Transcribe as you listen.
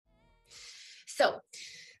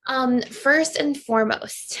First and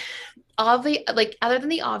foremost, like other than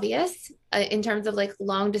the obvious, in terms of like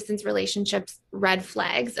long distance relationships, red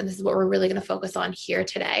flags, and this is what we're really going to focus on here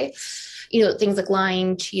today. Things like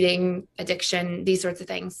lying, cheating, addiction, these sorts of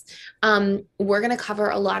things. We're going to cover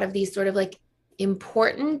a lot of these sort of like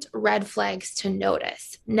important red flags to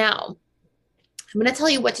notice. Now, I'm going to tell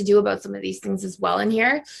you what to do about some of these things as well in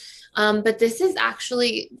here. But this is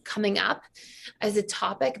actually coming up as a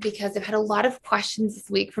topic because I've had a lot of questions this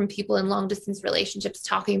week from people in long distance relationships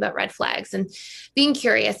talking about red flags and being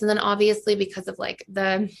curious. And then obviously because of like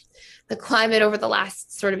the climate over the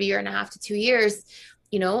last sort of year and a half to 2 years,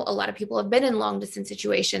 a lot of people have been in long distance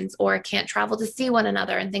situations or can't travel to see one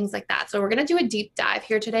another and things like that. So we're going to do a deep dive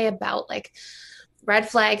here today about like red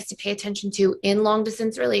flags to pay attention to in long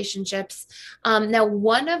distance relationships. Now,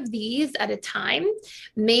 one of these at a time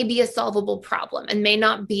may be a solvable problem and may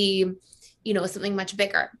not be, something much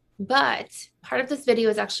bigger. But part of this video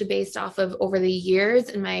is actually based off of over the years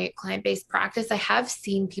in my client-based practice. I have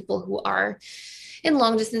seen people who are in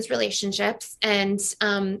long distance relationships, and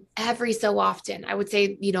every so often, I would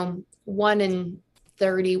say, 1 in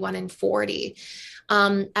 30, 1 in 40,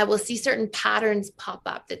 I will see certain patterns pop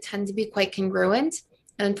up that tend to be quite congruent.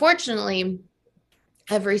 And unfortunately,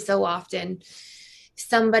 every so often,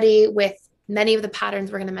 somebody with many of the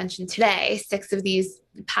patterns we're going to mention today, 6 of these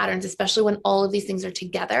patterns, especially when all of these things are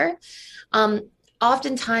together,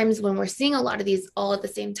 oftentimes when we're seeing a lot of these all at the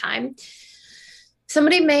same time,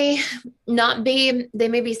 somebody may not be, they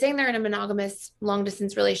may be saying they're in a monogamous long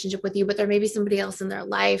distance relationship with you, but there may be somebody else in their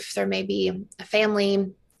life. There may be a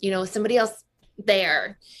family, somebody else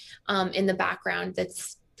there in the background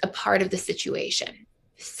that's a part of the situation.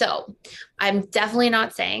 So I'm definitely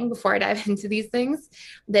not saying, before I dive into these things,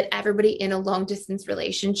 that everybody in a long distance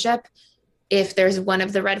relationship, if there's one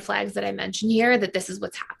of the red flags that I mentioned here, that this is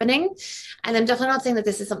what's happening. And I'm definitely not saying that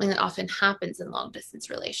this is something that often happens in long distance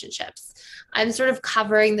relationships. I'm sort of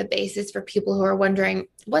covering the basis for people who are wondering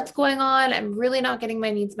what's going on. I'm really not getting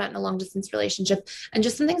my needs met in a long distance relationship, and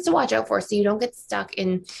just some things to watch out for so you don't get stuck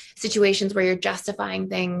in situations where you're justifying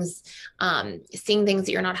things, seeing things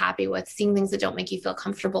that you're not happy with, seeing things that don't make you feel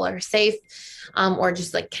comfortable or safe, or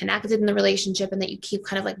just like connected in the relationship, and that you keep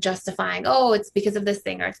kind of like justifying, oh, it's because of this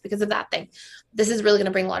thing or it's because of that thing. This is really going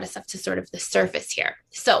to bring a lot of stuff to sort of the surface here.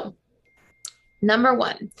 So number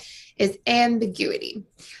one is ambiguity.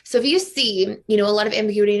 So if you see, a lot of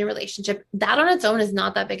ambiguity in a relationship, that on its own is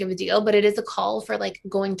not that big of a deal, but it is a call for like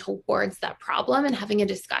going towards that problem and having a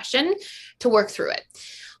discussion to work through it.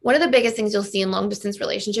 One of the biggest things you'll see in long distance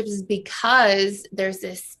relationships is because there's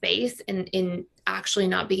this space in actually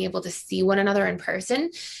not being able to see one another in person,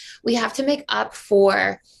 we have to make up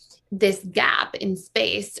for this gap in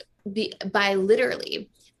space by literally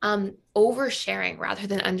oversharing rather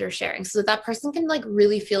than undersharing, so that person can like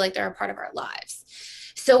really feel like they're a part of our lives.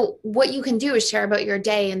 So what you can do is share about your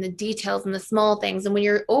day and the details and the small things. And when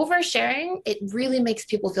you're oversharing, it really makes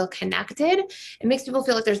people feel connected. It makes people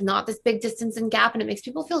feel like there's not this big distance and gap, and it makes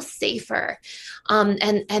people feel safer.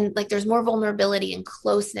 And like there's more vulnerability and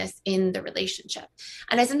closeness in the relationship.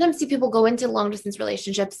 And I sometimes see people go into long distance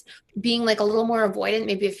relationships being like a little more avoidant,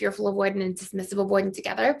 maybe a fearful avoidant and dismissive avoidant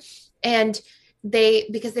together. And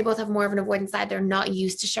because they both have more of an avoidance side, they're not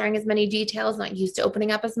used to sharing as many details, not used to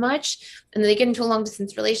opening up as much. And then they get into a long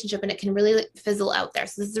distance relationship and it can really fizzle out there.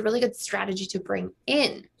 So this is a really good strategy to bring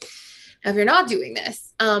in. Now, if you're not doing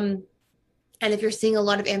this, and if you're seeing a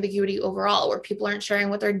lot of ambiguity overall, where people aren't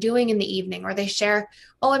sharing what they're doing in the evening, or they share,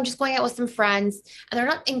 oh, I'm just going out with some friends, and they're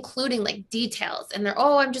not including like details, and they're,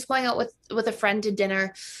 oh, I'm just going out with a friend to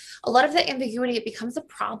dinner. A lot of the ambiguity, it becomes a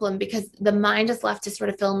problem because the mind is left to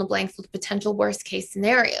sort of fill in the blanks with potential worst case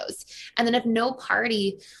scenarios. And then if no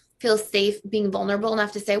party feels safe being vulnerable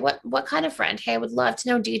enough to say, what kind of friend? Hey, I would love to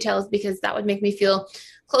know details because that would make me feel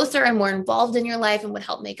closer and more involved in your life and would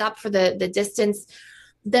help make up for the distance.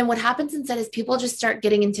 Then what happens instead is people just start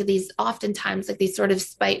getting into these, oftentimes like these sort of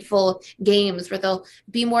spiteful games where they'll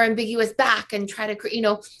be more ambiguous back and try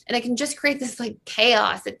to, and it can just create this like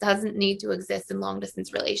chaos. It doesn't need to exist in long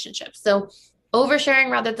distance relationships. So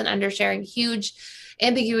oversharing rather than undersharing, huge.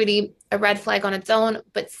 Ambiguity, a red flag on its own,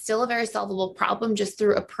 but still a very solvable problem just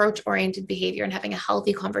through approach-oriented behavior and having a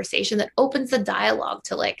healthy conversation that opens the dialogue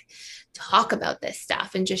to like talk about this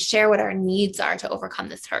stuff and just share what our needs are to overcome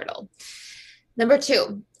this hurdle. Number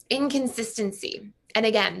 2, inconsistency. And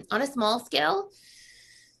again, on a small scale,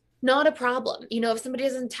 not a problem. If somebody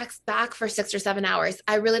doesn't text back for 6 or 7 hours,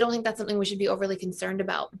 I really don't think that's something we should be overly concerned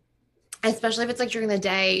about, especially if it's like during the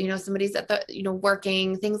day, somebody's at the,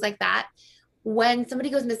 working, things like that. When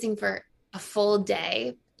somebody goes missing for a full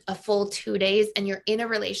day, a full 2 days and you're in a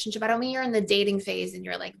relationship, I don't mean you're in the dating phase and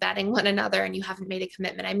you're like vetting one another and you haven't made a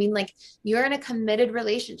commitment. I mean, like, you're in a committed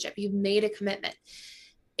relationship, you've made a commitment.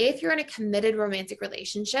 If you're in a committed romantic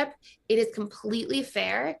relationship, it is completely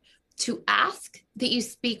fair to ask that you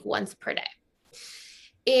speak once per day.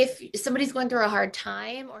 If somebody's going through a hard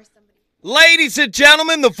time or somebody. Ladies and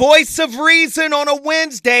gentlemen, the voice of reason on a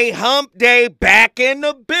Wednesday, hump day, back in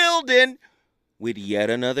the building with yet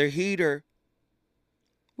another heater.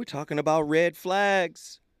 We're talking about red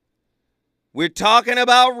flags. We're talking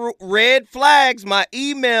about red flags. My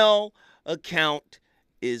email account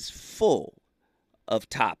is full of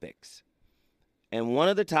topics. And one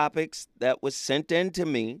of the topics that was sent in to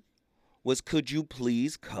me was, could you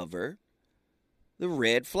please cover the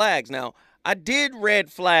red flags? Now, I did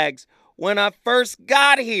red flags when I first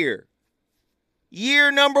got here.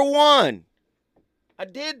 Year number 1. I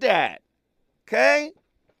did that. Okay?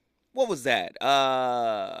 What was that?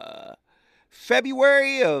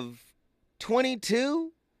 February of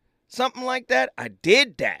 22? Something like that. I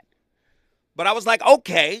did that. But I was like,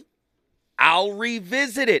 okay, I'll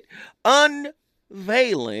revisit it.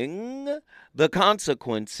 Unveiling the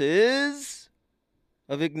consequences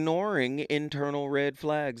of ignoring internal red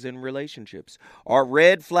flags in relationships. Are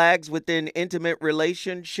red flags within intimate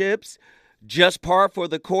relationships just par for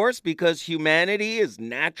the course because humanity is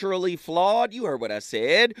naturally flawed? You heard what I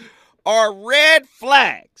said. Are red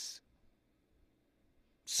flags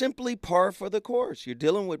simply par for the course? You're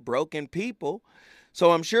dealing with broken people, so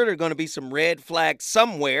I'm sure there are going to be some red flags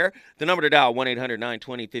somewhere. The number to dial,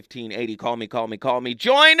 1-800-920-1580. Call me.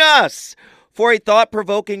 Join us for a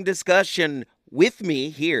thought-provoking discussion with me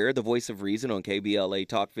here, the voice of reason on KBLA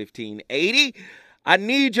Talk 1580. I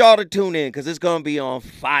need y'all to tune in because it's going to be on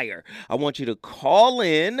fire. I want you to call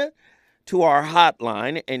in to our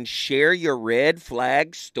hotline and share your red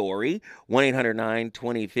flag story.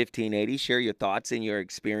 1-800-920-1580. Share your thoughts and your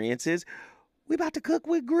experiences. We're about to cook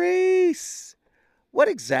with grease. What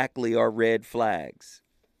exactly are red flags?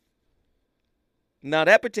 Now,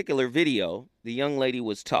 that particular video, the young lady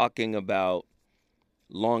was talking about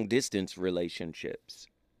long-distance relationships.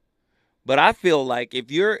 But I feel like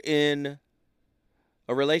if you're in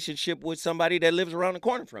a relationship with somebody that lives around the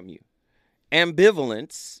corner from you,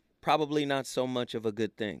 ambivalence, probably not so much of a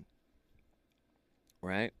good thing.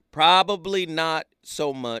 Right? Probably not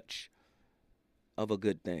so much of a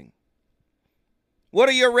good thing. What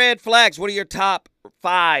are your red flags? What are your top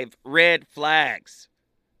 5 red flags?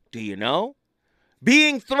 Do you know?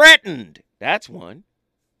 Being threatened, that's one.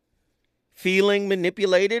 Feeling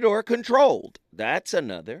manipulated or controlled, that's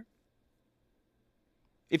another.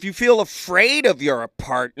 If you feel afraid of your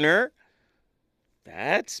partner,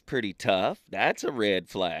 that's pretty tough. That's a red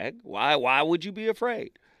flag. Why would you be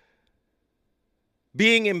afraid?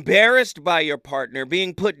 Being embarrassed by your partner,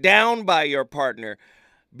 being put down by your partner,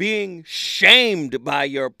 being shamed by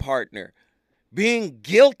your partner, being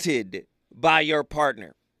guilted by your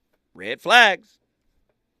partner. Red flags.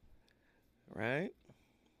 Right?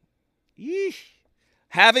 Yeesh.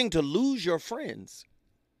 Having to lose your friends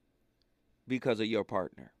because of your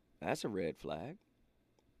partner. That's a red flag.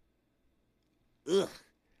 Ugh.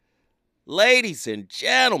 Ladies and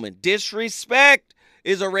gentlemen, disrespect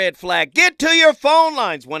is a red flag. Get to your phone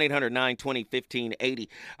lines, 1-800-920-1580.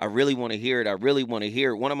 I really want to hear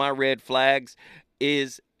it. One of my red flags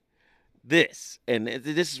is this, and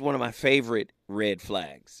this is one of my favorite red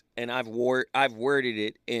flags, and I've worded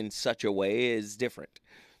it in such a way it's different.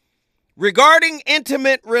 Regarding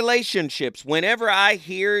intimate relationships, whenever I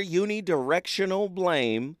hear unidirectional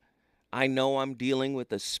blame, I know I'm dealing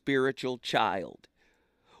with a spiritual child.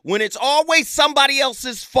 When it's always somebody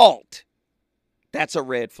else's fault, that's a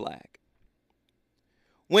red flag.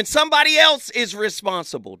 When somebody else is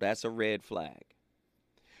responsible, that's a red flag.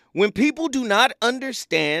 When people do not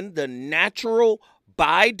understand the natural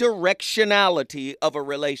bidirectionality of a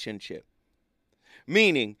relationship,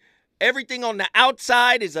 meaning everything on the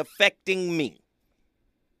outside is affecting me.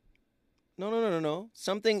 No.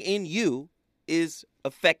 Something in you is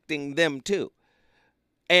affecting them too.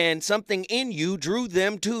 And something in you drew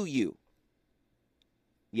them to you.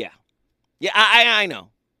 Yeah, I know.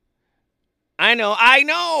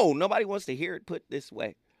 Nobody wants to hear it put this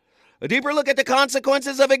way. A deeper look at the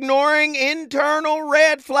consequences of ignoring internal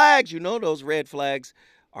red flags. You know those red flags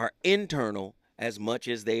are internal as much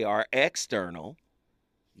as they are external.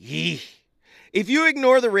 Yee. If you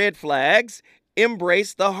ignore the red flags,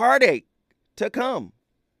 embrace the heartache to come.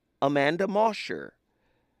 Amanda Mosher.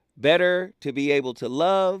 Better to be able to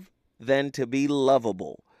love than to be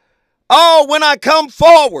lovable. Oh, when I come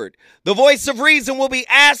forward, the voice of reason will be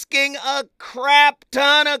asking a crap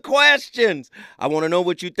ton of questions. I want to know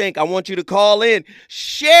what you think. I want you to call in.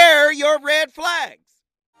 Share your red flags.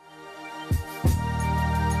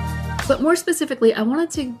 But more specifically, I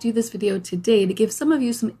wanted to do this video today to give some of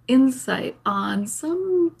you some insight on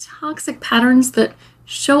some toxic patterns that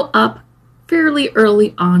show up fairly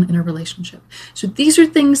early on in a relationship. So these are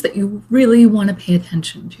things that you really want to pay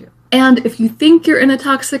attention to. And if you think you're in a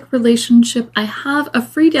toxic relationship, I have a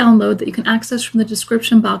free download that you can access from the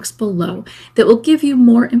description box below that will give you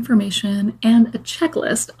more information and a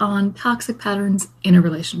checklist on toxic patterns in a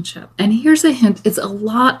relationship. And here's a hint, it's a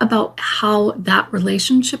lot about how that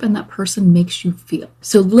relationship and that person makes you feel.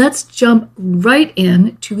 So let's jump right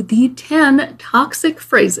in to the 10 toxic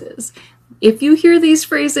phrases. If you hear these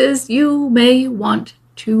phrases, you may want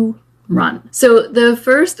to run. So the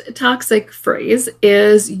first toxic phrase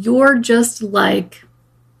is, "You're just like,"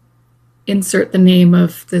 insert the name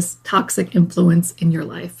of this toxic influence in your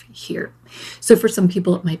life here. So for some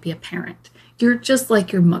people, it might be a parent. You're just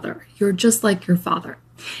like your mother. You're just like your father.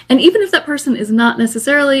 And even if that person is not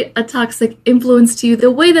necessarily a toxic influence to you,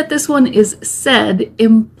 the way that this one is said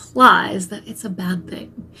implies that it's a bad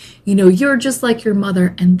thing. You know, you're just like your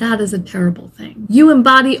mother, and that is a terrible thing. You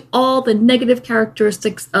embody all the negative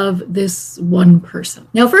characteristics of this one person.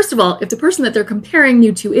 Now, first of all, if the person that they're comparing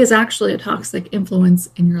you to is actually a toxic influence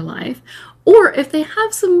in your life, or if they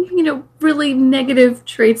have some, really negative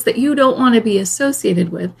traits that you don't want to be associated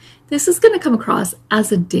with, this is going to come across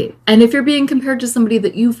as a dig. And if you're being compared to somebody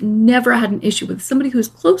that you've never had an issue with, somebody who's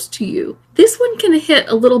close to you, this one can hit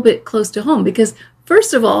a little bit close to home because,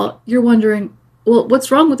 first of all, you're wondering, well, what's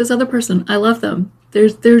wrong with this other person? I love them.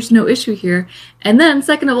 There's no issue here. And then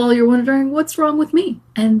second of all, you're wondering, what's wrong with me?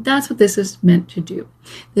 And that's what this is meant to do.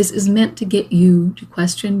 This is meant to get you to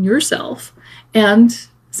question yourself and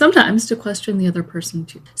sometimes to question the other person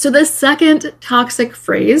too. So the second toxic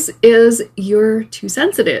phrase is, "You're too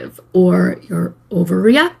sensitive," or "You're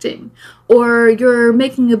overreacting," or "You're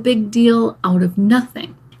making a big deal out of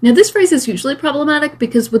nothing." Now, this phrase is usually problematic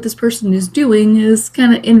because what this person is doing is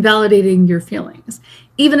kind of invalidating your feelings.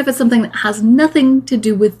 Even if it's something that has nothing to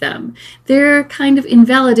do with them, they're kind of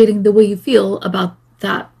invalidating the way you feel about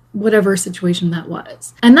that whatever situation that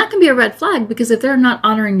was. And that can be a red flag because if they're not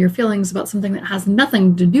honoring your feelings about something that has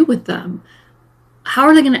nothing to do with them, how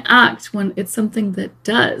are they going to act when it's something that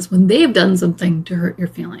does, when they've done something to hurt your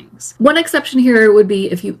feelings? One exception here would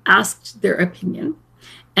be if you asked their opinion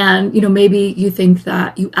and, maybe you think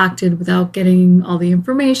that you acted without getting all the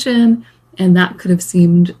information and that could have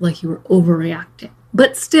seemed like you were overreacting.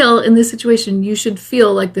 But still, in this situation, you should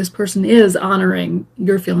feel like this person is honoring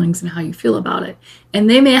your feelings and how you feel about it. And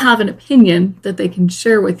they may have an opinion that they can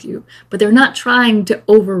share with you, but they're not trying to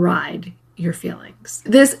override your feelings.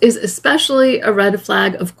 This is especially a red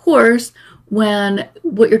flag, of course, when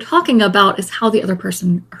what you're talking about is how the other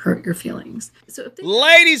person hurt your feelings. So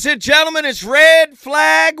Ladies and gentlemen, it's Red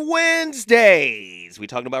Flag Wednesdays. We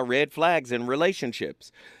talking about red flags in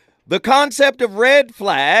relationships. The concept of red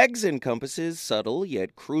flags encompasses subtle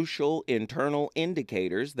yet crucial internal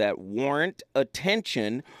indicators that warrant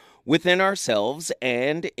attention within ourselves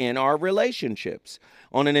and in our relationships.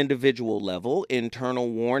 On an individual level,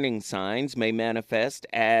 internal warning signs may manifest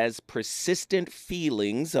as persistent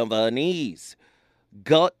feelings of unease,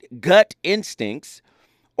 gut instincts,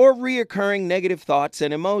 or reoccurring negative thoughts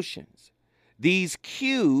and emotions. These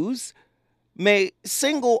cues may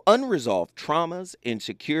single unresolved traumas,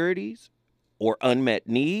 insecurities, or unmet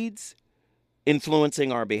needs,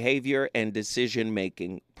 influencing our behavior and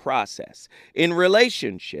decision-making process. In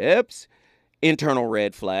relationships, internal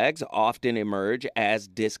red flags often emerge as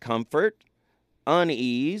discomfort,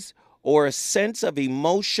 unease, or a sense of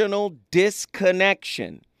emotional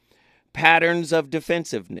disconnection. Patterns of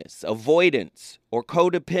defensiveness, avoidance, or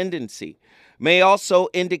codependency may also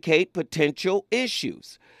indicate potential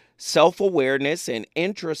issues. Self-awareness and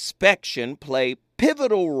introspection play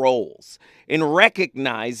pivotal roles in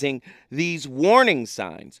recognizing these warning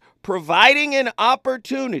signs, providing an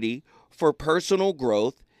opportunity for personal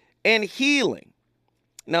growth and healing.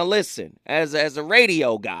 Now listen, as a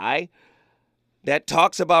radio guy that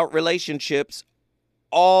talks about relationships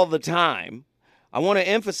all the time, I want to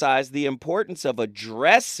emphasize the importance of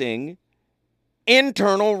addressing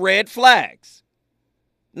internal red flags.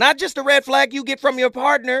 Not just a red flag you get from your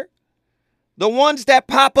partner, the ones that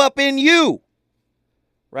pop up in you,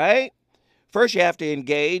 right? First, you have to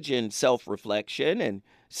engage in self-reflection and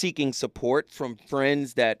seeking support from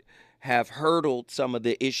friends that have hurdled some of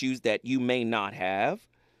the issues that you may not have,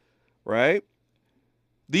 right?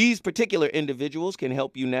 These particular individuals can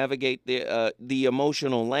help you navigate the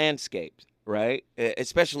emotional landscape, right?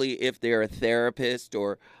 Especially if they're a therapist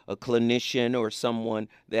or a clinician or someone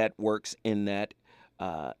that works in that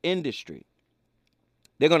industry.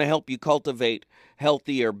 They're going to help you cultivate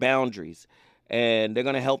healthier boundaries, and they're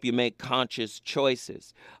going to help you make conscious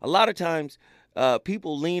choices. A lot of times,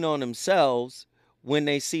 people lean on themselves when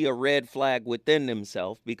they see a red flag within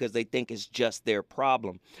themselves because they think it's just their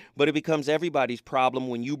problem. But it becomes everybody's problem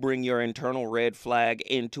when you bring your internal red flag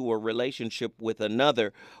into a relationship with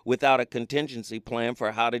another without a contingency plan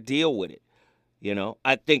for how to deal with it.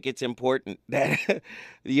 I think it's important that,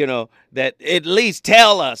 that at least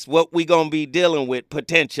tell us what we're going to be dealing with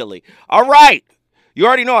potentially. All right. You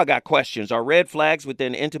already know I got questions. Are red flags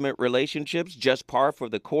within intimate relationships just par for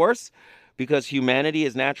the course because humanity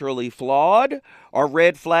is naturally flawed? Are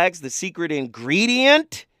red flags the secret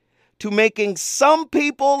ingredient to making some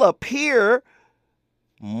people appear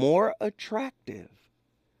more attractive?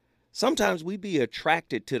 Sometimes we be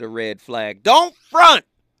attracted to the red flag. Don't front.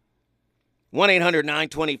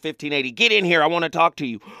 1-800-920-1580. Get in here. I want to talk to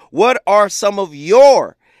you. What are some of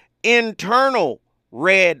your internal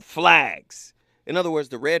red flags? In other words,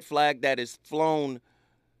 the red flag that is flown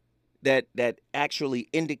that actually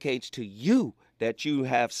indicates to you that you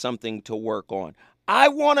have something to work on. I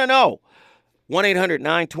want to know.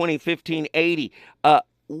 1-800-920-1580.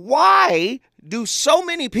 Why do so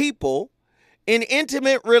many people in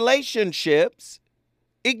intimate relationships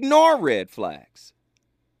ignore red flags?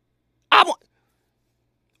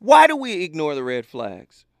 Why do we ignore the red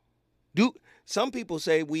flags? Some people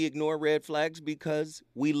say we ignore red flags because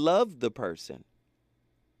we love the person.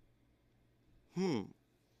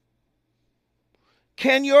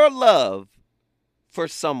 Can your love for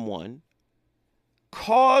someone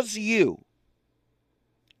cause you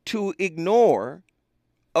to ignore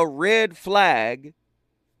a red flag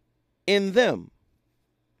in them?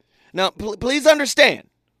 Now, please understand.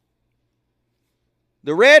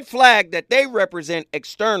 The red flag that they represent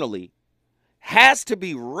externally has to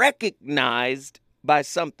be recognized by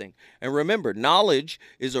something. And remember, knowledge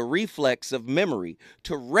is a reflex of memory.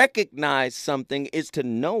 To recognize something is to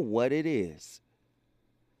know what it is.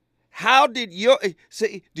 Do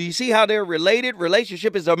you see how they're related?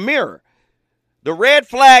 Relationship is a mirror. The red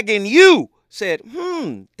flag in you said,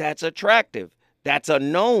 that's attractive. That's a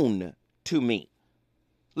known to me.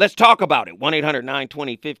 Let's talk about it.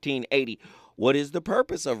 1-800-920-1580. What is the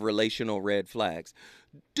purpose of relational red flags?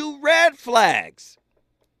 Do red flags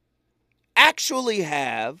actually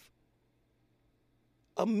have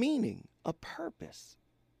a meaning, a purpose?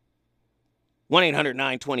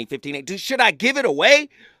 1-800-920-1580. Should I give it away?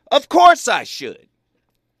 Of course I should.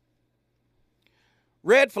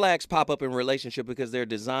 Red flags pop up in relationship because they're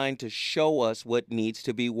designed to show us what needs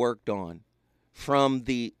to be worked on from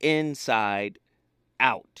the inside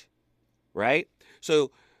out, right?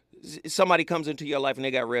 So somebody comes into your life and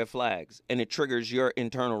they got red flags and it triggers your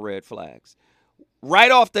internal red flags.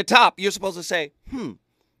 Right off the top, you're supposed to say,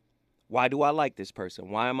 why do I like this person?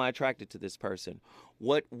 Why am I attracted to this person?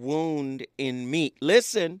 What wound in me?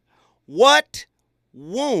 Listen, what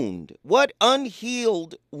unhealed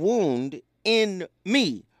wound in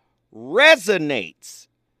me resonates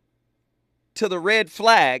to the red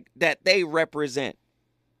flag that they represent?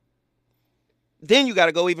 Then you got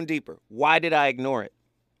to go even deeper. Why did I ignore it?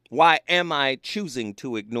 Why am I choosing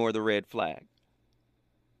to ignore the red flag?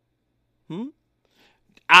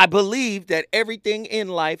 I believe that everything in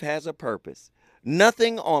life has a purpose.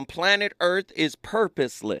 Nothing on planet Earth is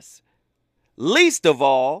purposeless. Least of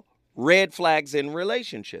all, red flags in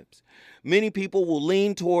relationships. Many people will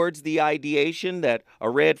lean towards the ideation that a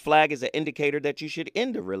red flag is an indicator that you should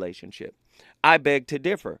end a relationship. I beg to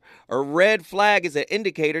differ. A red flag is an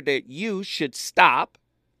indicator that you should stop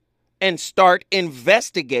and start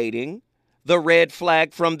investigating the red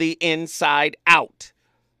flag from the inside out.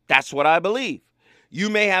 That's what I believe. You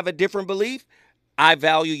may have a different belief. I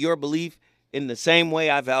value your belief in the same way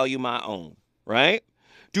I value my own, right?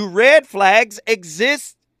 Do red flags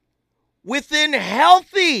exist within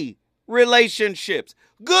healthy relationships?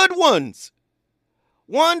 Good ones.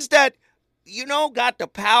 Ones that, got the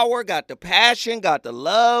power, got the passion, got the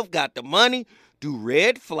love, got the money. Do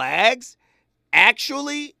red flags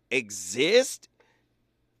actually exist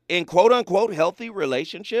in quote unquote healthy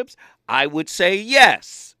relationships? I would say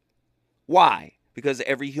yes. Why? Because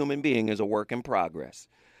every human being is a work in progress.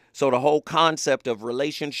 So the whole concept of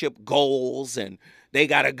relationship goals and they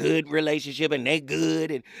got a good relationship and they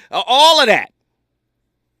good and all of that,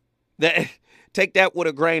 take that with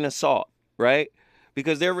a grain of salt, right?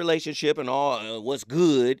 Because their relationship and all what's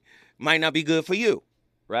good might not be good for you,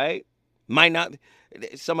 right? Might not.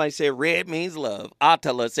 Somebody said red means love.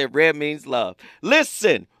 Atala said red means love.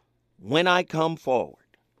 Listen, when I come forward,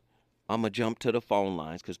 I'm going to jump to the phone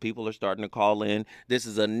lines because people are starting to call in. This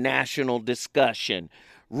is a national discussion.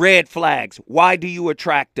 Red flags. Why do you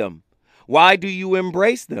attract them? Why do you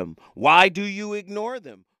embrace them? Why do you ignore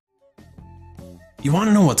them? You want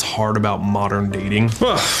to know what's hard about modern dating?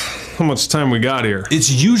 How much time we got here? It's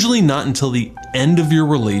usually not until the end of your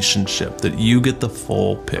relationship that you get the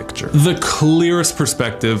full picture. The clearest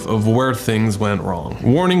perspective of where things went wrong.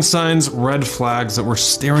 Warning signs, red flags that were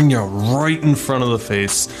staring you right in front of the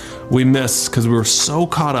face. We missed because we were so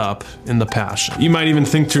caught up in the passion. You might even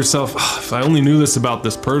think to yourself, if I only knew this about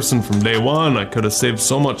this person from day one, I could have saved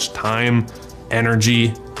so much time,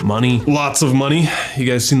 energy, money. Lots of money. You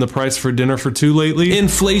guys seen the price for dinner for two lately?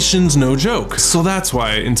 Inflation's no joke. So that's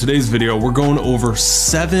why in today's video, we're going over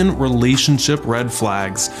 7 relationship red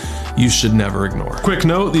flags you should never ignore. Quick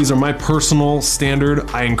note, these are my personal standard.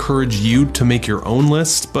 I encourage you to make your own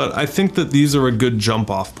list, but I think that these are a good jump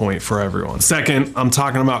off point for everyone. Second, I'm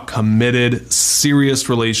talking about committed, serious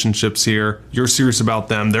relationships here. You're serious about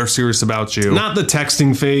them, they're serious about you. Not the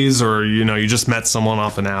texting phase or, you just met someone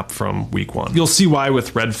off an app from week 1. You'll see why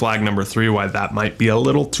with red flag number 3, why that might be a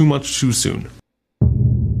little too much too soon.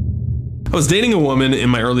 I was dating a woman in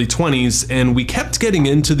my early 20s and we kept getting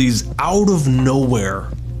into these out of nowhere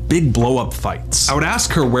big blow up fights. I would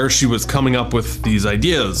ask her where she was coming up with these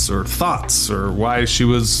ideas or thoughts or why she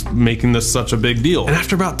was making this such a big deal. And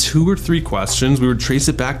after about 2 or 3 questions, we would trace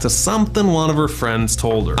it back to something one of her friends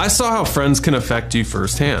told her. I saw how friends can affect you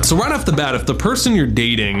firsthand. So right off the bat, if the person you're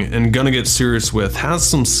dating and gonna get serious with has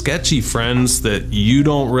some sketchy friends that you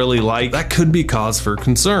don't really like, that could be cause for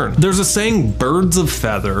concern. There's a saying, birds of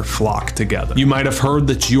feather flock together. You might have heard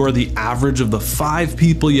that you are the average of the 5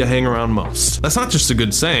 people you hang around most. That's not just a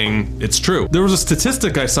good saying, it's true. There was a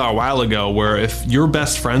statistic I saw a while ago where if your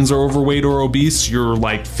best friends are overweight or obese, you're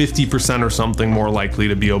like 50% or something more likely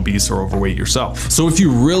to be obese or overweight yourself. So if you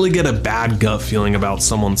really get a bad gut feeling about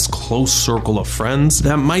someone's close circle of friends,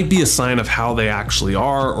 that might be a sign of how they actually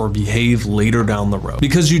are or behave later down the road,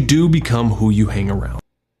 because you do become who you hang around.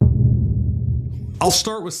 I'll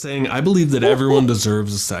start with saying I believe that everyone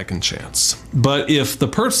deserves a second chance. But if the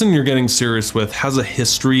person you're getting serious with has a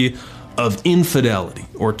history of infidelity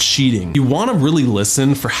or cheating, you want to really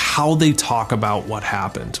listen for how they talk about what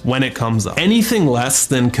happened when it comes up. Anything less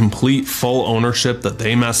than complete full ownership that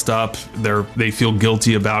they messed up, they feel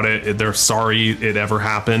guilty about it, they're sorry it ever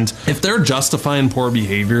happened. If they're justifying poor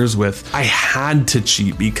behaviors with, I had to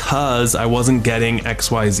cheat because I wasn't getting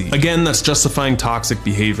XYZ. Again, that's justifying toxic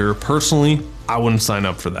behavior. Personally, I wouldn't sign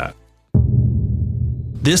up for that.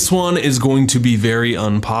 This one is going to be very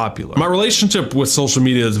unpopular. My relationship with social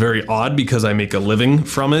media is very odd because I make a living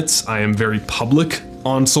from it. I am very public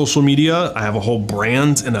on social media. I have a whole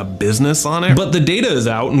brand and a business on it. But the data is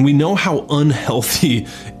out and we know how unhealthy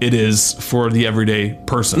it is for the everyday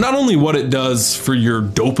person. Not only what it does for your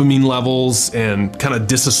dopamine levels and kind of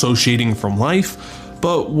disassociating from life,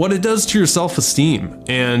 but what it does to your self-esteem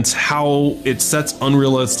and how it sets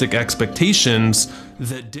unrealistic expectations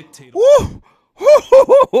that dictate. Woo!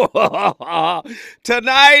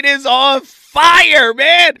 Tonight is on fire,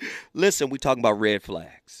 man. Listen, we talking about red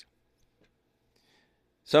flags.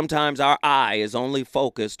 Sometimes our eye is only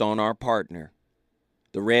focused on our partner,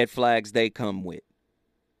 the red flags they come with.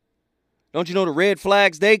 Don't you know the red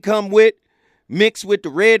flags they come with mixed with the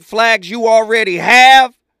red flags you already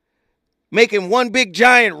have, making one big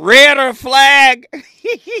giant redder flag?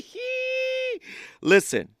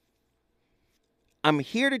 Listen, I'm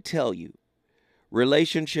here to tell you,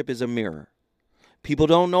 relationship is a mirror. People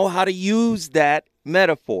don't know how to use that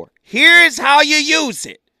metaphor. Here's how you use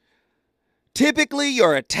it. Typically,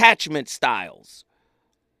 your attachment styles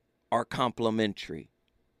are complementary.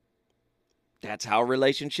 That's how a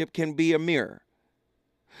relationship can be a mirror.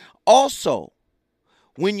 Also,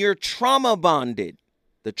 when you're trauma bonded,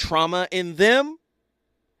 the trauma in them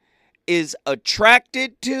is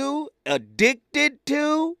attracted to, addicted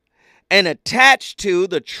to, and attached to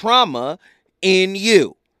the trauma in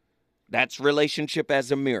you. That's relationship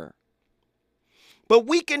as a mirror. But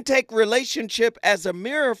we can take relationship as a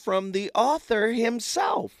mirror from the author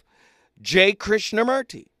himself, J.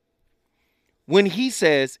 Krishnamurti, when he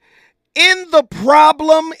says, in the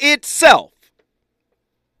problem itself,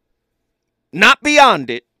 not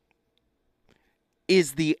beyond it,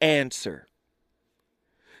 is the answer.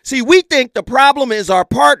 See, we think the problem is our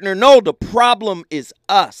partner. No, the problem is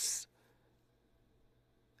us.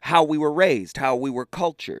 How we were raised, how we were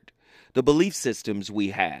cultured, the belief systems we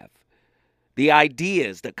have, the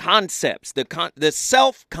ideas, the concepts, the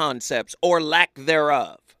self-concepts or lack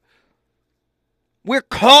thereof. We're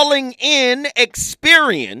calling in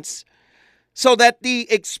experience so that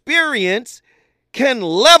the experience can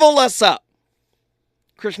level us up.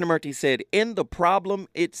 Krishnamurti said, in the problem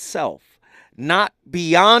itself, not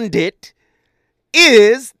beyond it,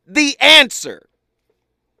 is the answer.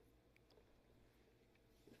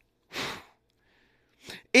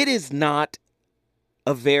 It is not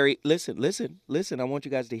a very, listen, I want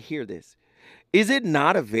you guys to hear this. Is it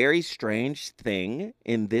not a very strange thing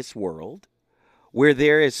in this world where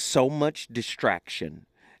there is so much distraction,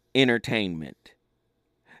 entertainment,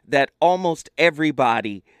 that almost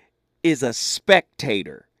everybody is a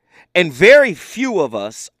spectator and very few of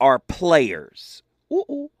us are players?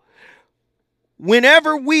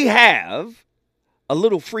 Whenever we have a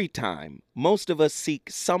little free time, most of us seek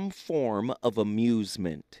some form of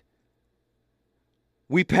amusement.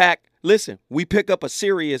 We pick up a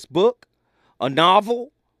serious book, a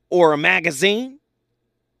novel, or a magazine.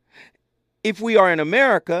 If we are in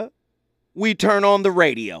America, we turn on the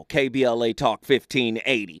radio, KBLA Talk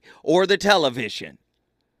 1580, or the television.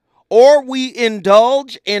 Or we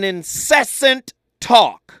indulge in incessant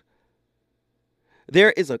talk.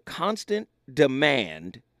 There is a constant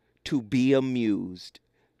demand to be amused,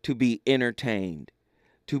 to be entertained,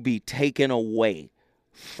 to be taken away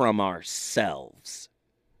from ourselves.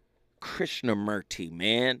 Krishnamurti,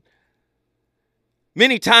 man.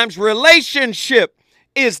 Many times relationship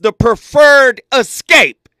is the preferred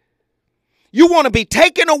escape. You want to be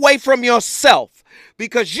taken away from yourself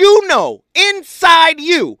because you know inside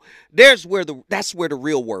you that's where the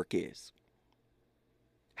real work is.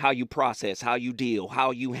 How you process, how you deal, how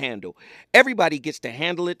you handle. Everybody gets to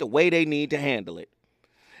handle it the way they need to handle it.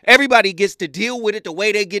 Everybody gets to deal with it the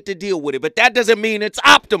way they get to deal with it. But that doesn't mean it's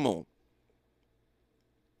optimal.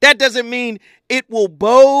 That doesn't mean it will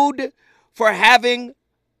bode for having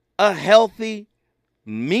a healthy,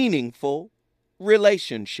 meaningful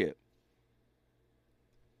relationship.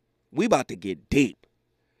 We about to get deep.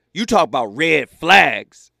 You talk about red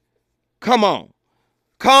flags. Come on.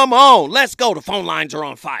 Come on. Let's go. The phone lines are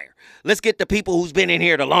on fire. Let's get the people who's been in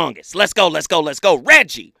here the longest. Let's go.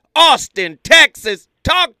 Reggie, Austin, Texas,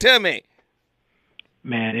 talk to me.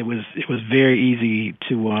 Man, it was very easy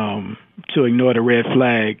to ignore the red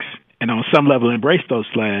flags and on some level embrace those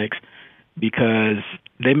flags because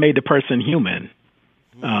they made the person human.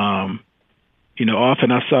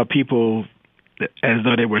 Often I saw people as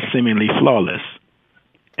though they were seemingly flawless,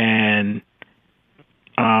 and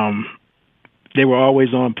they were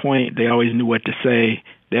always on point. They always knew what to say.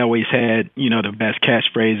 They always had, the best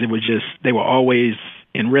catchphrase. It was just, they were always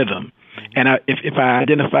in rhythm. And if I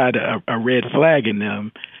identified a red flag in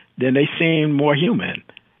them, then they seemed more human.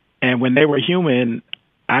 And when they were human,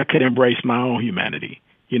 I could embrace my own humanity.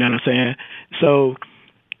 You know what I'm saying? So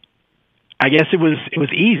I guess it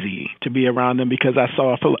was easy to be around them because I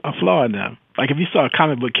saw a flaw in them. Like if you saw a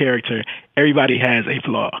comic book character, everybody has a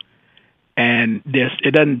flaw. And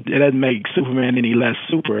it doesn't make Superman any less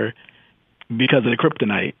super because of the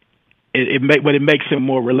kryptonite. But it makes him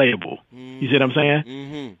more relatable. You see what I'm saying?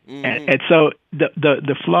 Mm-hmm. And so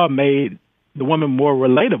the flaw made the woman more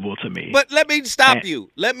relatable to me. But let me stop you.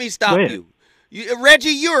 Reggie,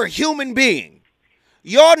 you're a human being.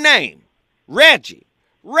 Your name, Reggie,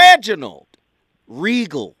 Reginald,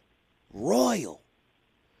 Regal, Royal.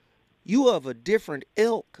 You of a different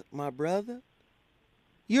ilk, my brother.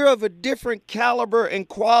 You're of a different caliber and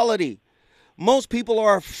quality. Most people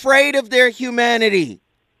are afraid of their humanity.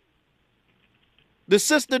 The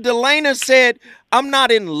sister Delana said, I'm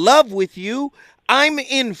not in love with you. I'm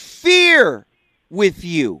in fear with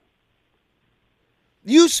you.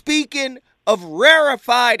 You speaking of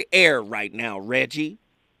rarefied air right now, Reggie.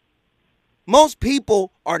 Most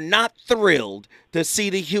people are not thrilled to see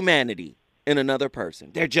the humanity in another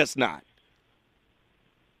person. They're just not.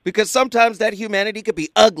 Because sometimes that humanity could be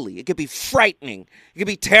ugly. It could be frightening. It could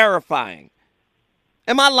be terrifying.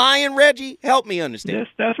 Am I lying, Reggie? Help me understand. Yes,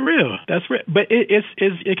 that's real. That's real. But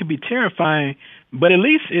it can be terrifying, but at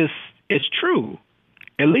least it's true.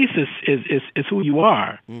 At least it's who you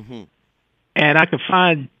are. Mm-hmm. And I could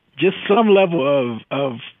find just some level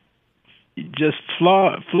of just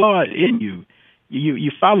flawed in you.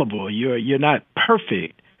 You're fallible. You're not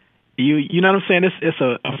perfect. You know what I'm saying? It's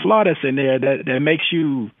a flaw that's in there that makes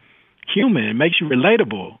you human, makes you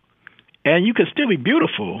relatable. And you could still be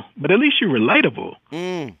beautiful, but at least you're relatable.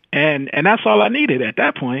 And that's all I needed at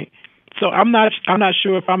that point. So I'm not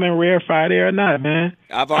sure if I'm in rarefied air or not, man.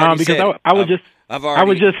 I've already because said I was just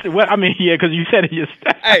because you said it just.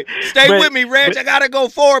 Hey, stay with me, Reg. I gotta go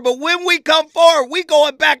forward. But when we come forward, we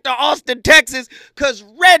going back to Austin, Texas, because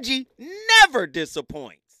Reggie never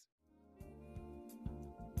disappoints.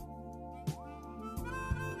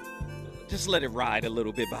 Just let it ride a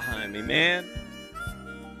little bit behind me, man.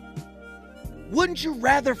 Wouldn't you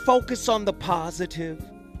rather focus on the positive?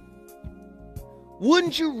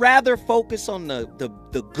 Wouldn't you rather focus on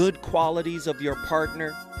the good qualities of your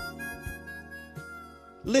partner?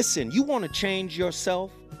 Listen, you want to change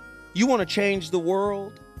yourself? You want to change the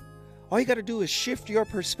world? All you got to do is shift your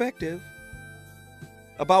perspective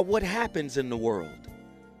about what happens in the world.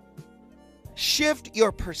 Shift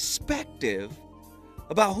your perspective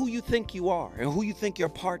about who you think you are and who you think your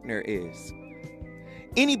partner is.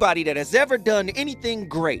 Anybody that has ever done anything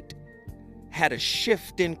great had a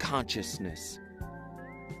shift in consciousness.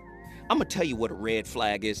 I'm going to tell you what a red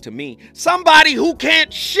flag is to me. Somebody who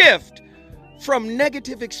can't shift from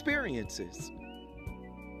negative experiences.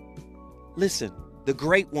 Listen, the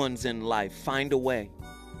great ones in life find a way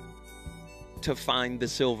to find the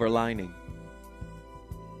silver lining.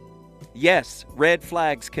 Yes, red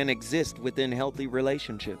flags can exist within healthy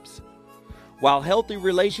relationships. While healthy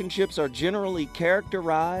relationships are generally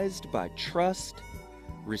characterized by trust,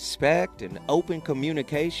 respect, and open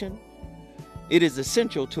communication, it is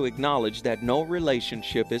essential to acknowledge that no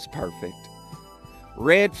relationship is perfect.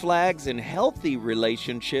 Red flags in healthy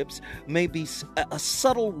relationships may be a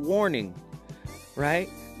subtle warning, right?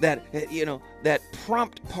 That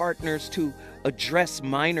prompt partners to address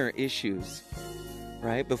minor issues,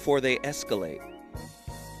 right? Before they escalate,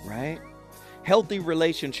 right? Healthy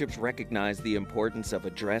relationships recognize the importance of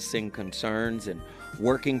addressing concerns and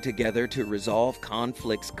working together to resolve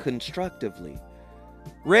conflicts constructively.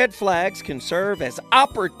 Red flags can serve as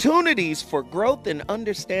opportunities for growth and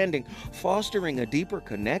understanding, fostering a deeper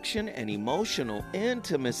connection and emotional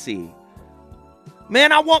intimacy.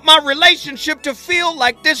 Man, I want my relationship to feel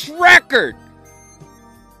like this record.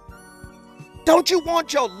 Don't you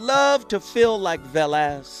want your love to feel like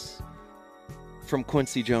Velas from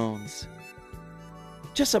Quincy Jones?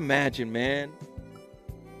 Just imagine, man.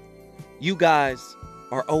 You guys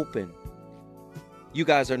are open. You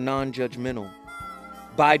guys are non-judgmental,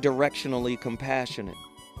 bi-directionally compassionate,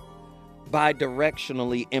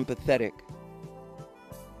 bi-directionally empathetic.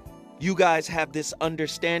 You guys have this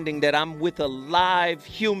understanding that I'm with a live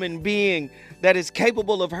human being that is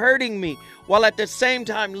capable of hurting me while at the same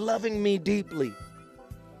time loving me deeply.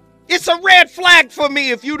 It's a red flag for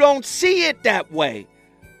me if you don't see it that way.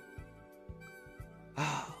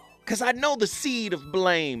 Because I know the seed of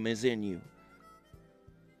blame is in you.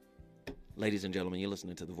 Ladies and gentlemen, you're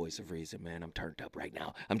listening to the Voice of Reason, man. I'm turned up right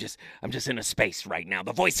now. I'm just in a space right now.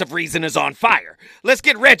 The Voice of Reason is on fire. Let's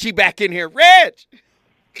get Reggie back in here. Reg!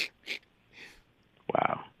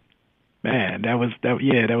 Wow. Man, that's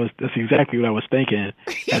exactly what I was thinking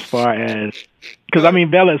as far as, because I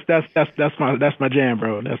mean, Velas, that's my jam,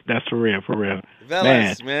 bro. That's for real.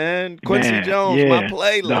 Velas, man. Quincy Jones, my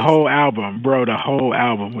playlist. The whole album, bro. The whole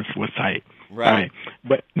album was tight. Right.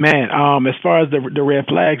 But man, as far as the red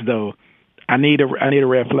flags though, I need a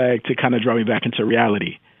red flag to kind of draw me back into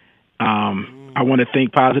reality. I want to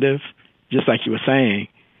think positive, just like you were saying,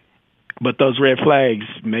 but those red flags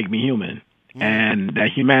make me human. And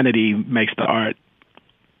that humanity makes the art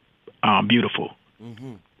beautiful.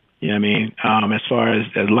 Mm-hmm. You know what I mean? As far as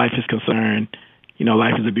life is concerned,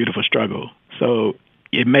 life is a beautiful struggle. So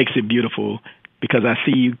it makes it beautiful because I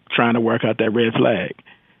see you trying to work out that red flag.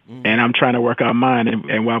 Mm-hmm. And I'm trying to work out mine.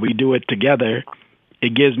 And while we do it together,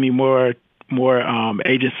 it gives me more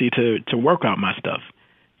agency to work out my stuff,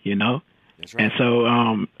 That's right. And so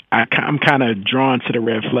I'm kind of drawn to the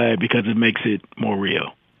red flag because it makes it more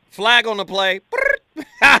real. Flag on the play.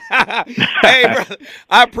 Hey, brother,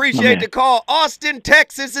 I appreciate the call. Austin,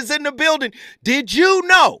 Texas is in the building. Did you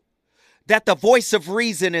know that the Voice of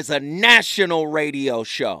Reason is a national radio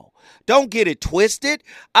show? Don't get it twisted.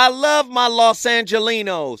 I love my Los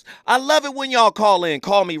Angelinos. I love it when y'all call in.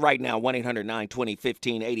 Call me right now,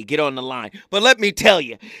 1-800-920-1580. Get on the line. But let me tell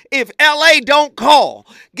you, if L.A. don't call,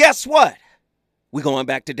 guess what? We're going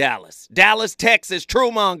back to Dallas. Dallas, Texas,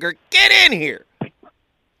 Truemonger, get in here.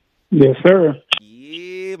 Yes, sir.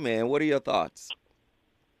 Yeah, man. What are your thoughts?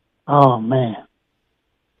 Oh, man.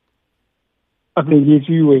 I think if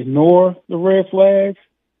you ignore the red flags,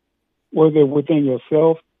 whether within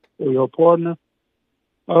yourself or your partner,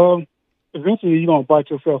 eventually you're going to bite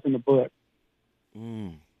yourself in the butt.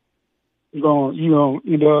 You're going to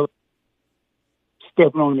end up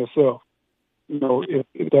stepping on yourself,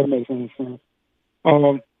 if that makes any sense.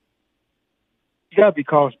 You got to be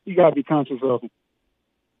cautious. You got to be conscious of them.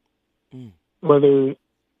 Whether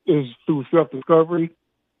it's through self-discovery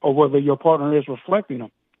or whether your partner is reflecting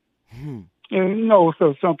them. And,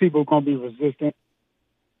 so some people are going to be resistant.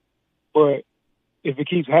 But if it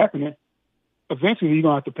keeps happening, eventually you're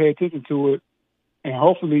going to have to pay attention to it. And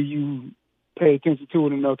hopefully you pay attention to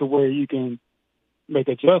it enough to where you can make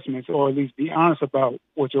adjustments or at least be honest about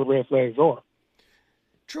what your red flags are.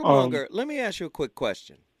 Truemonger, let me ask you a quick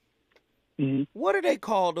question. Mm-hmm. What do they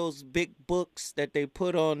call those big books that they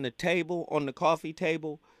put on the table, on the coffee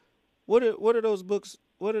table? What are those books?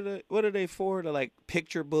 What are they for? They're like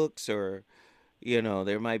picture books, or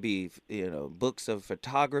there might be books of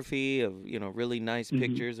photography of really nice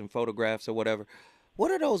pictures and photographs or whatever. What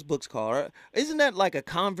are those books called? Isn't that like a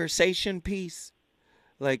conversation piece?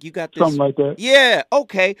 Like you got this something like that. Yeah,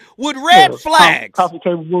 okay. Would red flags coffee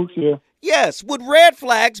table books, yeah. Yes, would red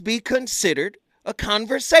flags be considered a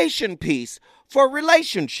conversation piece for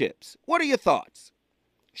relationships? What are your thoughts?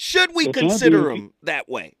 Should we consider them that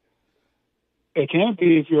way? It can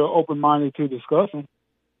be if you're open-minded to discussing.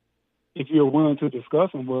 If you're willing to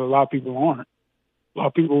discuss them, well, a lot of people aren't. A lot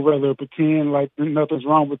of people rather pretend like nothing's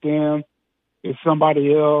wrong with them. It's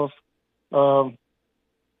somebody else.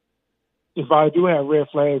 If I do have red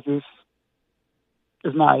flags, it's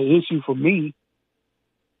not an issue for me.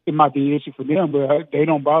 It might be an issue for them, but they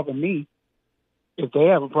don't bother me. If they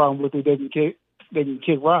have a problem with it, they can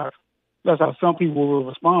kick rocks. That's how some people will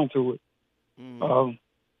respond to it.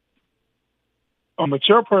 A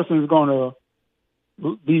mature person is going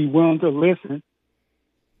to be willing to listen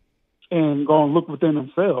and go and look within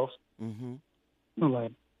themselves.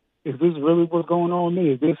 Like, is this really what's going on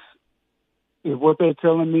with me? Is what they're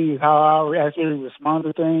telling me is how I actually respond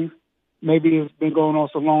to things? Maybe it's been going on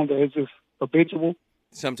so long that it's just habitual.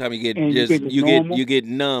 Sometimes you get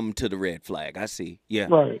numb to the red flag. I see. Yeah.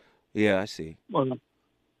 Right. Yeah, I see. Well,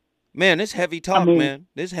 man, this heavy talk, man.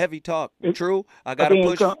 This heavy talk. True. I gotta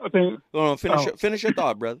push. Hold on, finish your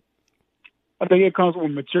thought, brother. I think it comes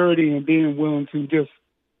with maturity and being willing to just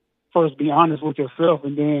first be honest with yourself,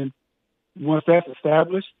 and then once that's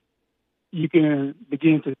established, you can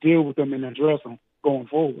begin to deal with them and address them going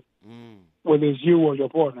forward, whether it's you or your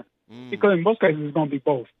partner. Because in most cases, it's going to be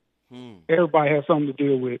both. Everybody has something to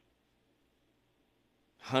deal with.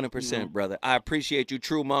 100%, brother. I appreciate you,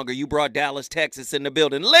 Truemonger. You brought Dallas, Texas in the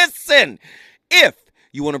building. Listen, if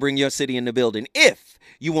you want to bring your city in the building, if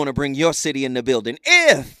you want to bring your city in the building,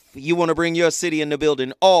 if you want to bring your city in the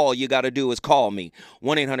building, all you got to do is call me.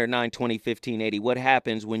 1-800-920-1580. What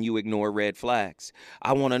happens when you ignore red flags?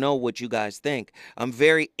 I want to know what you guys think. I'm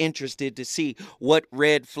very interested to see what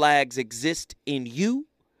red flags exist in you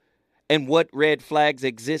and what red flags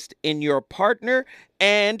exist in your partner,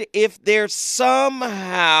 and if they're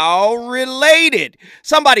somehow related.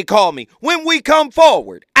 Somebody call me when we come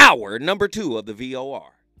forward. Hour number 2 of the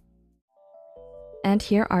VOR. And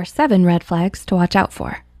here are 7 red flags to watch out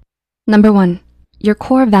for. Number 1, your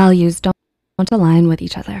core values don't align with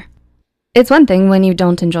each other. It's one thing when you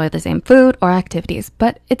don't enjoy the same food or activities,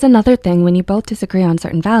 but it's another thing when you both disagree on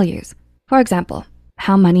certain values. For example,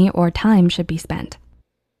 how money or time should be spent.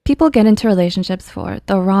 People get into relationships for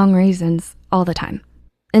the wrong reasons all the time.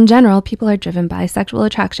 In general, people are driven by sexual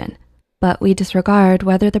attraction, but we disregard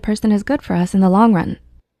whether the person is good for us in the long run.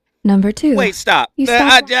 Number 2. Wait, stop.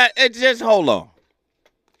 Just hold on.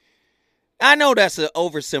 I know that's an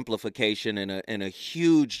oversimplification and a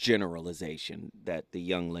huge generalization that the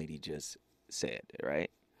young lady just said, right?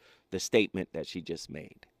 The statement that she just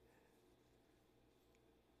made.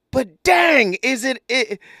 But dang,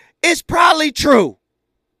 it's probably true.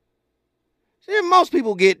 Most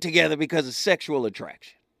people get together because of sexual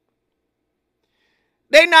attraction.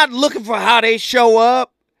 They not looking for how they show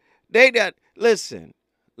up. They not listen.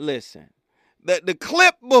 The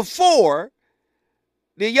clip before,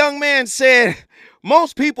 the young man said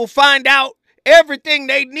most people find out everything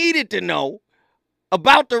they needed to know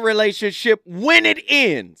about the relationship when it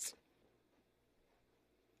ends.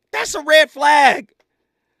 That's a red flag.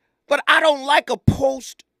 But I don't like a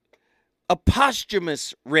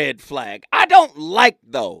posthumous red flag. I don't like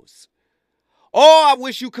those. Oh, I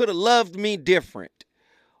wish you could have loved me different.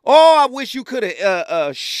 Oh, I wish you could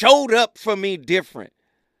have showed up for me different.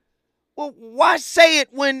 Well, why say it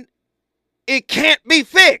when it can't be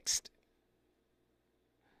fixed?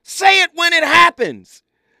 Say it when it happens.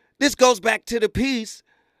 This goes back to the piece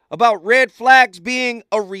about red flags being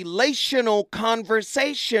a relational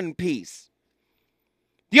conversation piece.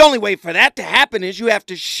 The only way for that to happen is you have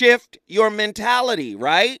to shift your mentality,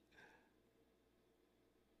 right?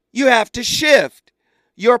 You have to shift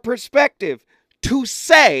your perspective to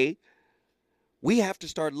say we have to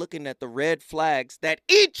start looking at the red flags that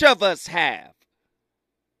each of us have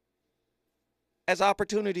as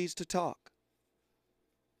opportunities to talk,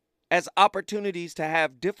 as opportunities to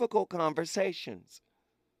have difficult conversations.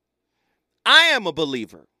 I am a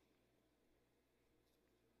believer.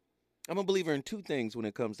 I'm a believer in 2 things when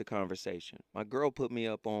it comes to conversation. My girl put me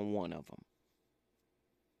up on one of them.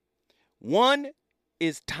 One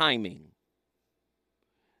is timing.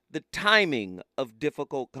 The timing of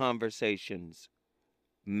difficult conversations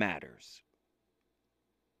matters.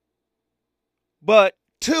 But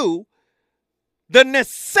two, the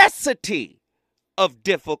necessity of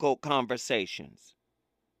difficult conversations.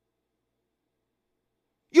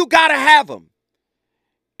 You got to have them.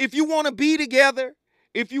 If you want to be together,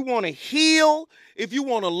 if you want to heal, if you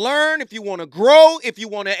want to learn, if you want to grow, if you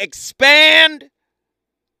want to expand,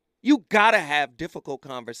 you got to have difficult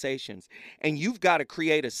conversations. And you've got to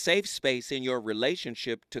create a safe space in your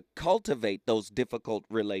relationship to cultivate those difficult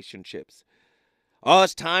relationships. Oh,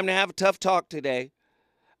 it's time to have a tough talk today.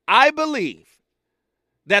 I believe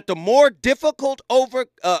that the more difficult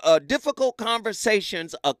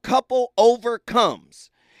conversations a couple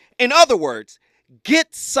overcomes, in other words,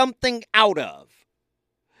 get something out of,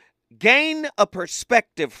 gain a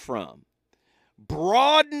perspective from,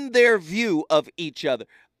 broaden their view of each other,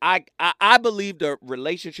 I believe the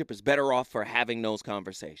relationship is better off for having those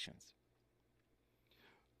conversations.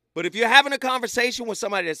 But if you're having a conversation with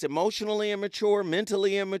somebody that's emotionally immature,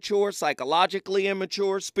 mentally immature, psychologically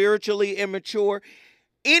immature, spiritually immature,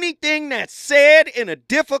 anything that's said in a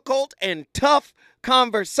difficult and tough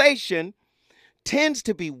conversation tends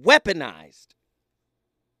to be weaponized.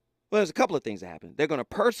 Well, there's a couple of things that happen. They're going to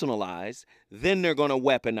personalize, then they're going to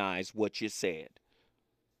weaponize what you said.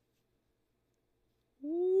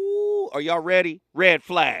 Ooh, are y'all ready? Red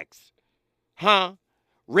flags. Huh?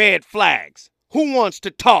 Red flags. Who wants to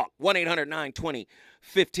talk?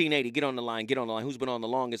 1-800-920-1580. Get on the line. Get on the line. Who's been on the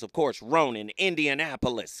longest? Of course, Ronan,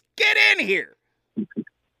 Indianapolis. Get in here.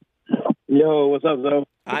 Yo, what's up, Zoe?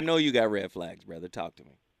 I know you got red flags, brother. Talk to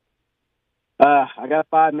me. I got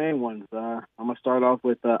 5 main ones. I'm going to start off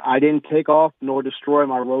with I didn't take off nor destroy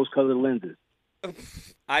my rose-colored lenses.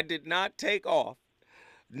 I did not take off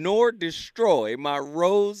nor destroy my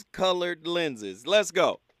rose-colored lenses. Let's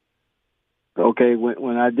go. Okay,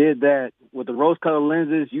 when I did that, with the rose-colored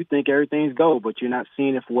lenses, you think everything's gold, but you're not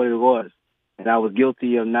seeing it for what it was. And I was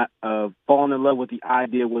guilty of falling in love with the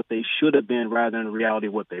idea of what they should have been rather than the reality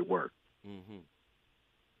of what they were. Mm-hmm.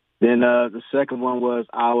 Then the second one was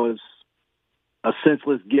I was a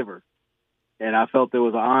senseless giver. And I felt there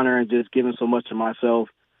was an honor in just giving so much of myself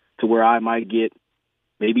to where I might get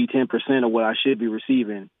maybe 10% of what I should be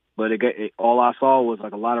receiving. But all I saw was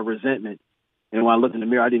like a lot of resentment. And when I looked in the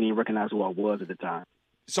mirror, I didn't even recognize who I was at the time.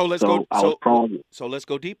 So let's go. I was prone. So let's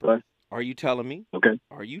go deeper. What? Are you telling me? Okay.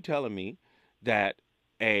 Are you telling me that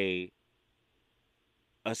a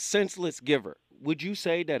senseless giver? Would you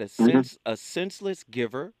say that a senseless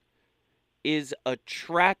giver is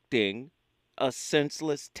attracting a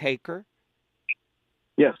senseless taker?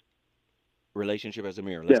 Yes. Relationship as a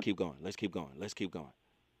mirror. Let's keep going. Let's keep going. Let's keep going.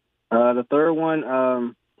 The third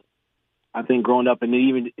one, I think growing up and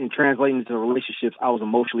even in translating into relationships, I was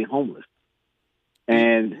emotionally homeless.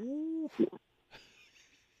 And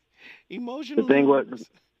emotionally the thing homeless. was,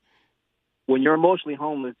 when you're emotionally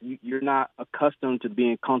homeless, you're not accustomed to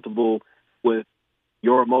being comfortable with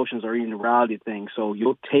your emotions or even the reality of things. So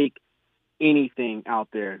you'll take anything out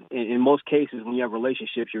there. In most cases, when you have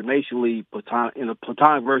relationships, you're basically in a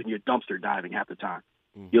platonic version, you're dumpster diving half the time.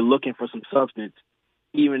 Mm-hmm. You're looking for some substance,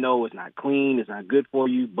 even though it's not clean, it's not good for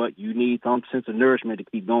you, but you need some sense of nourishment to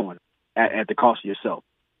keep going at the cost of yourself.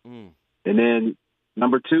 Mm. And then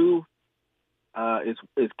number 2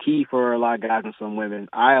 is key for a lot of guys and some women.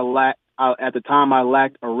 At the time, I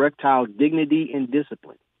lacked erectile dignity and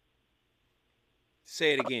discipline.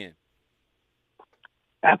 Say it again.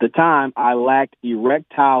 At the time, I lacked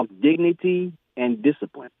erectile dignity and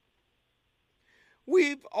discipline.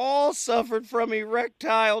 We've all suffered from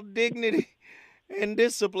erectile dignity and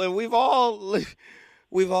discipline. We've all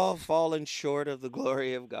fallen short of the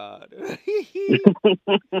glory of God.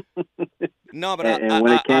 No, but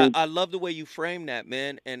I love the way you frame that,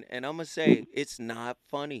 man. And I'm going to say it's not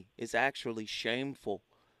funny. It's actually shameful.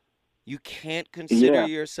 You can't consider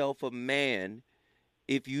yourself a man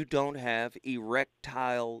if you don't have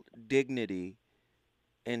erectile dignity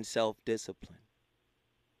and self-discipline.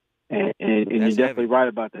 And you're definitely right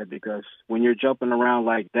about that, because when you're jumping around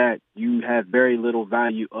like that, you have very little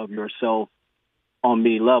value of yourself on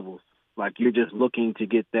many levels. Like you're just looking to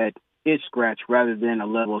get that itch scratch rather than a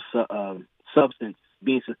level of substance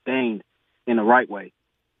being sustained in the right way.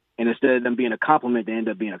 And instead of them being a compliment, they end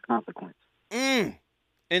up being a consequence.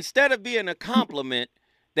 Instead of being a compliment,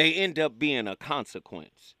 they end up being a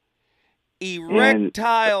consequence.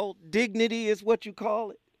 Erectile dignity is what you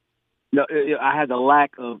call it? No, I had the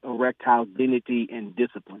lack of erectile dignity and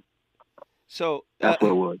discipline. So that's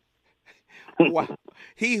what it was. Wow.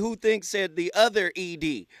 He who thinks said the other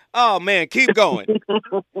ED. Oh, man, keep going.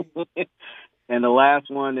 And the last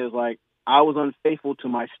one is like, I was unfaithful to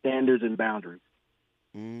my standards and boundaries.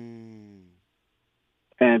 Mm.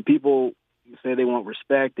 And people say they want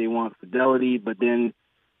respect, they want fidelity, but then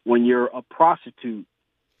when you're a prostitute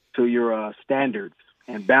to your standards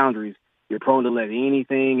and boundaries, you're prone to let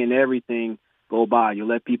anything and everything go by. You'll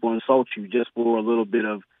let people insult you just for a little bit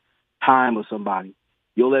of time with somebody.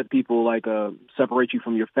 You'll let people separate you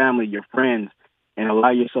from your family, your friends, and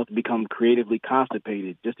allow yourself to become creatively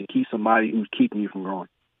constipated just to keep somebody who's keeping you from growing.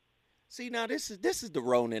 See, now this is the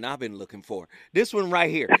Ronin I've been looking for. This one right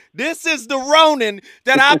here. This is the Ronin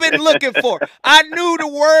that I've been looking for. I knew the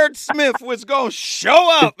wordsmith was going to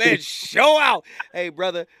show up and show out. Hey,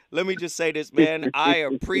 brother, let me just say this, man. I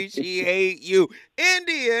appreciate you.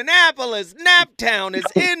 Indianapolis, Naptown is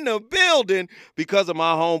in the building because of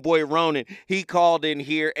my homeboy Ronin. He called in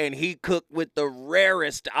here and he cooked with the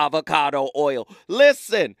rarest avocado oil.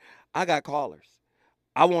 Listen, I got callers.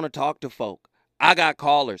 I want to talk to folk. I got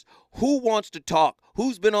callers. Who wants to talk?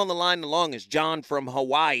 Who's been on the line the longest? John from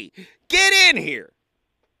Hawaii. Get in here.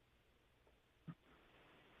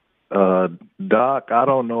 Doc, I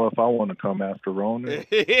don't know if I want to come after Ronan.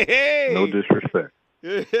 Hey. No disrespect.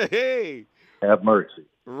 Hey. Have mercy.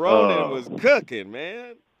 Ronan was cooking,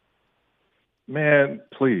 man. Man,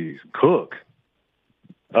 please, cook.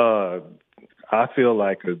 I feel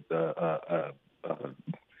like a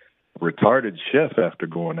retarded chef after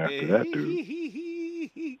going after that dude.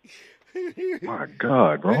 My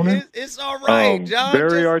God, Ronan. It's all right, John.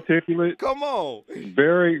 Very articulate. Come on.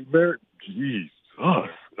 Very, very, Jesus.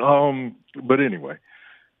 But anyway,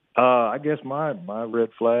 I guess my red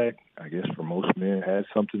flag, I guess for most men, has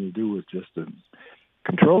something to do with just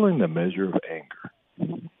controlling the measure of anger.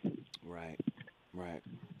 Right.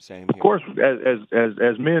 Same here. Of course,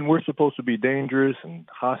 as men, we're supposed to be dangerous and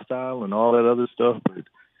hostile and all that other stuff, but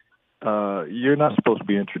you're not supposed to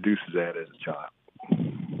be introduced to that as a child.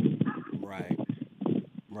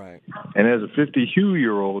 Right. And as a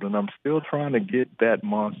 52-year-old, and I'm still trying to get that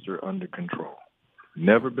monster under control.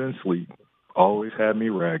 Never been asleep. Always had me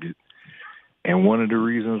ragged. And one of the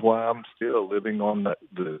reasons why I'm still living on the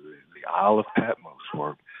Isle of Patmos,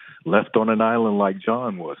 or left on an island like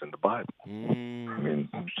John was in the Bible. I mean,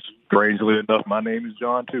 strangely enough, my name is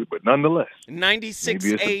John too, but nonetheless. 96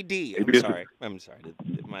 A.D. I'm sorry.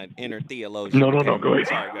 My inner theologian. No. Go ahead.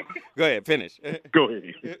 Sorry. Go ahead. Finish. Go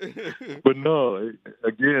ahead. But no,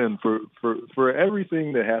 again, for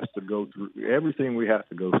everything that has to go through, everything we have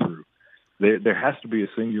to go through, there has to be a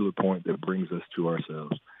singular point that brings us to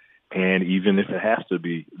ourselves. And even if it has to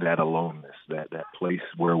be that aloneness, that place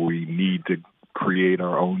where we need to create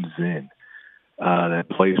our own zen, that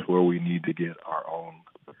place where we need to get our own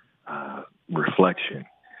reflection,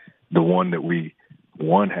 the one that we,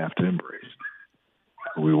 have to embrace.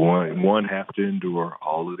 We have to endure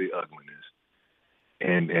all of the ugliness,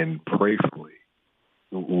 and prayerfully,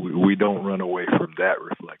 we don't run away from that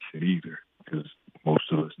reflection either, because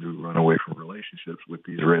most of us do run away from relationships with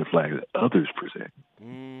these red flags that others present.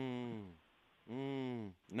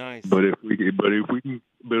 Nice. But if we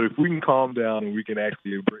can calm down and we can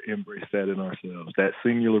actually embrace that in ourselves, that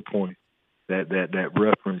singular point, that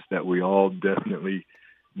reference that we all definitely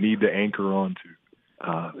need to anchor onto,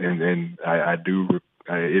 and I do.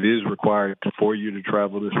 It is required for you to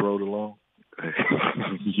travel this road alone.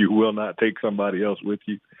 You will not take somebody else with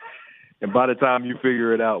you. And by the time you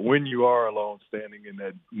figure it out, when you are alone, standing in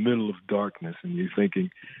that middle of darkness, and you're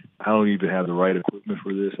thinking, I don't even have the right equipment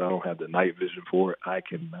for this, I don't have the night vision for it, I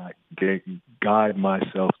cannot guide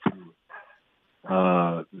myself through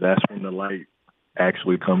it. That's when the light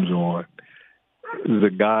actually comes on. The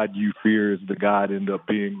God you fear is the God end up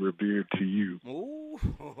being revered to you. Ooh.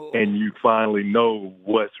 And you finally know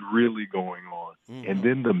what's really going on. Mm-hmm. And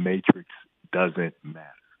then the matrix doesn't matter.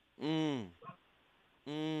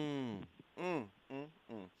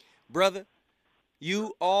 Brother,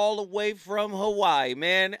 you all the way from Hawaii,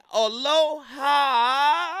 man. Aloha.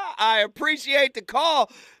 I appreciate the call.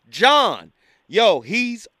 John,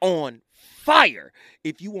 he's on fire.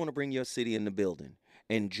 If you want to bring your city in the building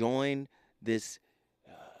and join this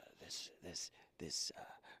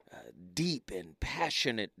deep and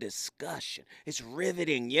passionate discussion. It's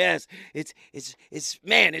riveting, yes. It's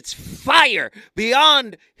fire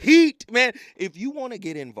beyond heat, man. If you want to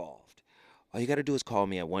get involved, all you got to do is call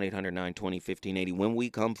me at 1-800-920-1580. When we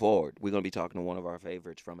come forward, we're going to be talking to one of our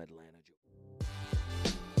favorites from Atlanta.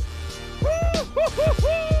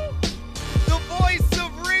 The voice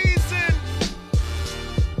of reason.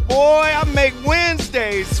 Boy, I make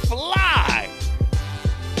Wednesdays fly.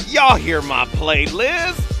 Y'all hear my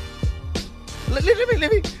playlist.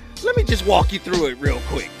 let me just walk you through it real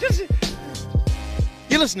quick.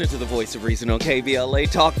 You're listening to the Voice of Reason on KBLA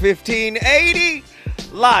Talk 1580,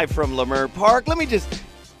 live from Leimert Park.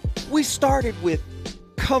 We started with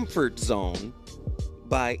Comfort Zone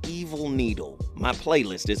by Evil Needle. My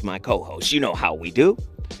playlist is my co-host. You know how we do.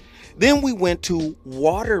 Then we went to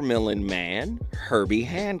Watermelon Man, Herbie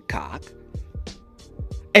Hancock.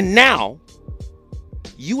 And now,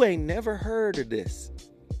 you ain't never heard of this.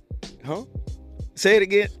 Huh? Say it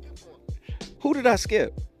again. Who did I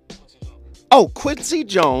skip? Oh, Quincy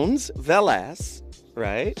Jones, Velas,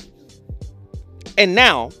 right? And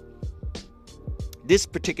now, this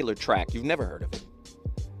particular track, you've never heard of it.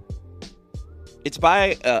 It's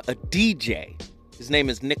by a DJ. His name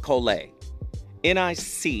is Nicolay.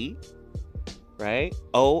 N-I-C, right?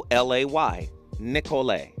 O-L-A-Y.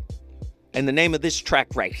 Nicolay. And the name of this track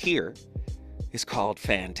right here is called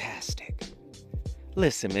Fantastic.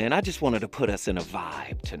 Listen, man, I just wanted to put us in a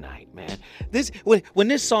vibe tonight, man. When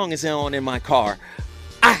this song is on in my car,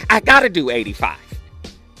 I gotta do 85.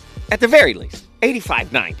 At the very least,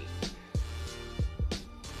 85, 90.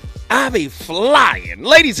 I be flying.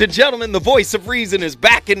 Ladies and gentlemen, the Voice of Reason is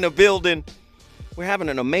back in the building. We're having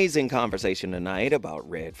an amazing conversation tonight about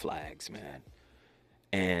red flags, man.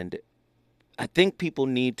 And I think people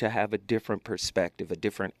need to have a different perspective, a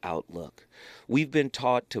different outlook. We've been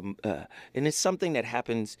taught to, and it's something that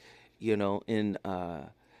happens, in,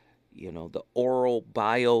 the oral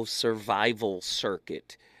biosurvival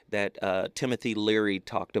circuit that Timothy Leary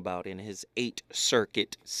talked about in his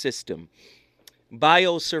 8-circuit system.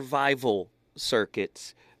 Biosurvival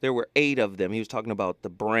circuits, there were 8 of them. He was talking about the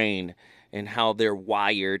brain and how they're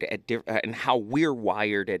wired and how we're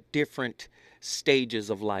wired at different stages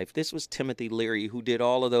of life. This was Timothy Leary, who did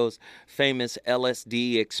all of those famous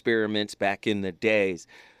LSD experiments back in the days.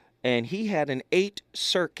 And he had an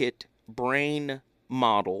 8-circuit brain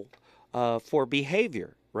model for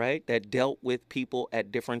behavior, right? That dealt with people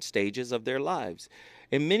at different stages of their lives.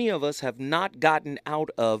 And many of us have not gotten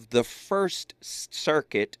out of the first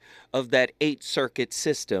circuit of that 8-circuit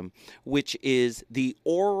system, which is the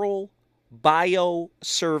oral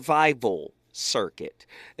biosurvival circuit.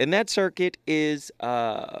 And that circuit is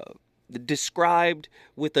described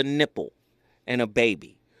with a nipple and a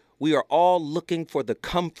baby. We are all looking for the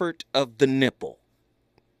comfort of the nipple,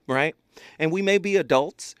 right? And we may be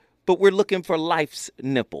adults, but we're looking for life's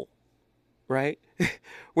nipple, right?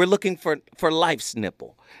 We're looking for life's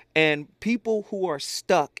nipple. And people who are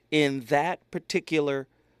stuck in that particular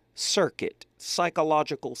circuit,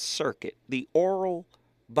 psychological circuit, the oral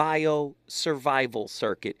biosurvival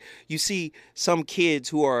circuit. You see some kids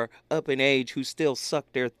who are up in age who still suck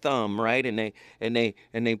their thumb, right? And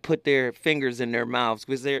they put their fingers in their mouths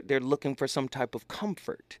because they're looking for some type of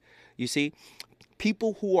comfort. You see,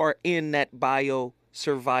 people who are in that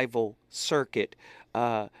biosurvival circuit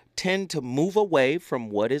tend to move away from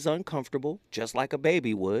what is uncomfortable, just like a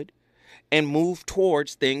baby would, and move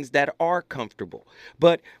towards things that are comfortable.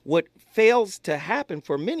 But what fails to happen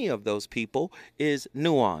for many of those people is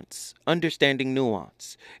nuance, understanding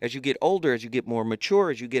nuance. As you get older, as you get more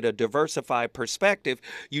mature, as you get a diversified perspective,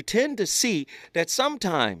 you tend to see that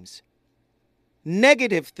sometimes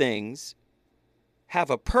negative things have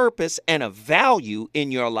a purpose and a value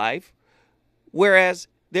in your life, whereas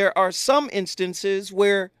there are some instances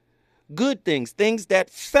where good things, things that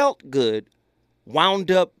felt good, wound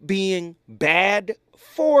up being bad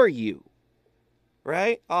for you,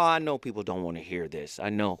 right? Oh, I know people don't want to hear this. I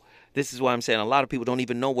know. This is why I'm saying a lot of people don't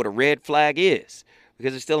even know what a red flag is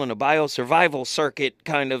because they're still in a biosurvival circuit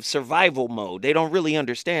kind of survival mode. They don't really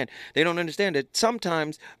understand. They don't understand that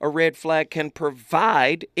sometimes a red flag can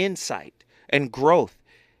provide insight and growth.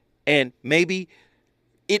 And maybe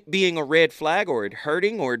it being a red flag or it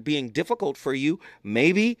hurting or it being difficult for you,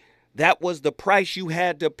 maybe that was the price you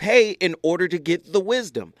had to pay in order to get the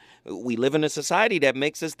wisdom. We live in a society that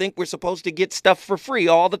makes us think we're supposed to get stuff for free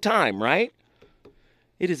all the time, right?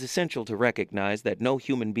 It is essential to recognize that no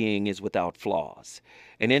human being is without flaws,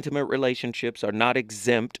 and intimate relationships are not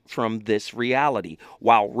exempt from this reality.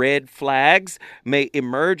 While red flags may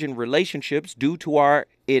emerge in relationships due to our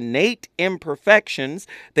innate imperfections,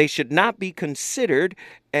 they should not be considered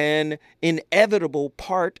an inevitable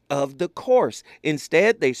part of the course.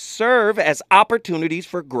 Instead, they serve as opportunities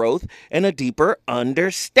for growth and a deeper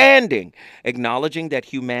understanding. Acknowledging that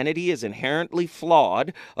humanity is inherently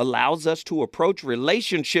flawed allows us to approach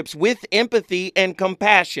relationships with empathy and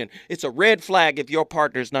compassion. It's a red flag if your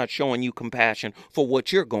partner's not showing you compassion for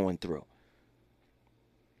what you're going through.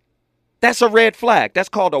 That's a red flag. That's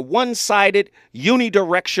called a one-sided,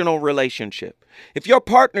 unidirectional relationship. If your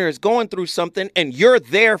partner is going through something and you're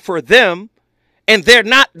there for them and they're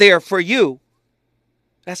not there for you,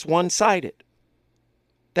 that's one-sided.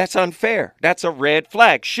 That's unfair. That's a red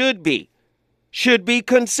flag. Should be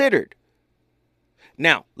considered.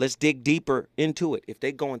 Now, let's dig deeper into it. If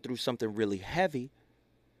they're going through something really heavy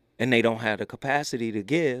and they don't have the capacity to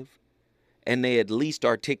give, and they at least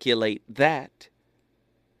articulate that,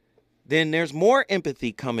 then there's more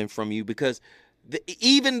empathy coming from you, because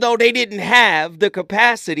even though they didn't have the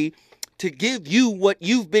capacity to give you what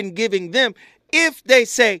you've been giving them, if they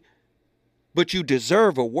say, but you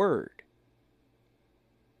deserve a word,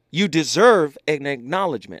 you deserve an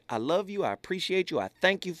acknowledgement. I love you. I appreciate you. I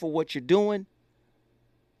thank you for what you're doing,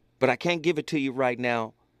 but I can't give it to you right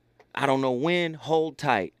now. I don't know when. Hold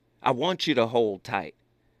tight. I want you to hold tight.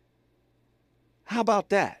 How about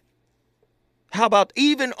that? How about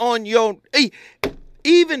even on your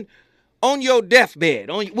deathbed,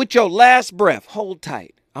 with your last breath, hold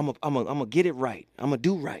tight. I'm gonna get it right. I'm gonna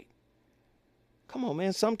do right. Come on,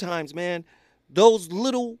 man. Sometimes, man, those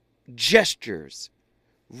little gestures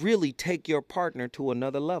really take your partner to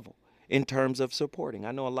another level in terms of supporting.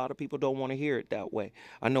 I know a lot of people don't want to hear it that way.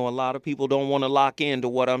 I know a lot of people don't want to lock into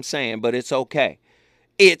what I'm saying, but it's okay.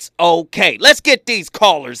 It's okay. Let's get these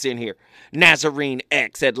callers in here. Nazarene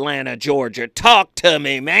X, Atlanta, Georgia. Talk to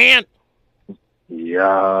me, man.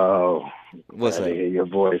 Yo. What's Glad up? to hear your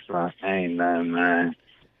voice, man. Ain't nothing, man.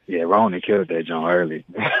 Yeah, Ronnie killed that joint early.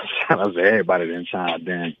 Shout out to everybody that chimed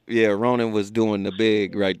in. Yeah, Ronan was doing the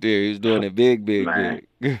big right there. He was doing it big, Man.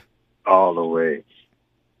 big. All the way.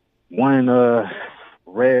 One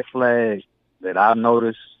red flag that I've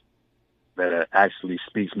noticed that actually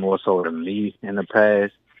speaks more so to me in the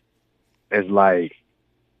past is like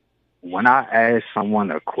when I ask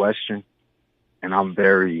someone a question and I'm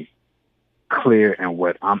very clear in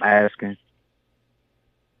what I'm asking,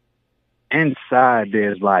 inside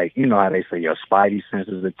there's like, you know how they say your spidey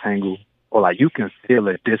senses are tangled, or like you can feel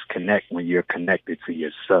a disconnect when you're connected to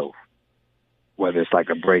yourself, whether it's like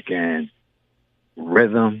a break in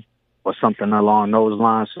rhythm or something along those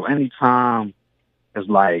lines. So anytime it's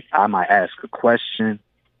like I might ask a question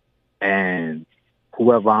and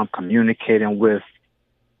whoever I'm communicating with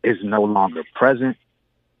is no longer present,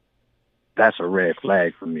 that's a red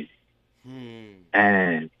flag for me.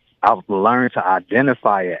 And I've learned to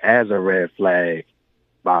identify it as a red flag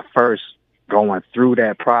by first going through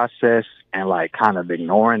that process and like kind of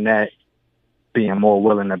ignoring that, being more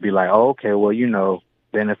willing to be like, oh, okay, well, you know,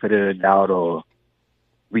 benefit of the doubt, or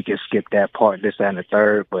we can skip that part, this, that, and the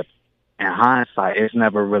third. But in hindsight, it's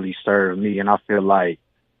never really served me. And I feel like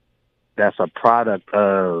that's a product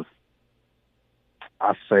of,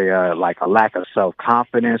 I say, like a lack of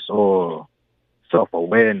self-confidence or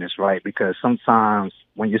self-awareness, right? Because sometimes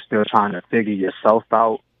when you're still trying to figure yourself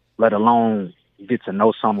out, let alone get to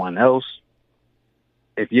know someone else,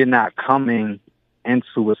 if you're not coming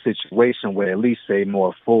into a situation with at least a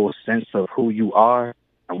more full sense of who you are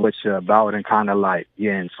and what you're about, and kind of like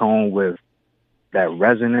you're in tune with that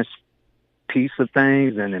resonance piece of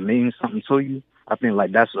things and it means something to you, I think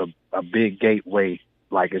like that's a big gateway.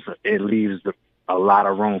 Like it leaves a lot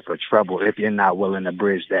of room for trouble if you're not willing to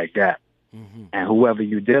bridge that gap. Mm-hmm. And whoever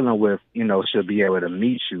you're dealing with, you know, should be able to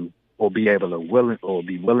meet you or be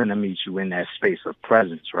willing to meet you in that space of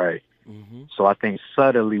presence, right? Mm-hmm. So I think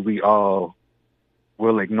subtly we all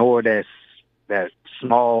will ignore that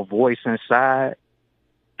small voice inside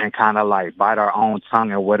and kind of like bite our own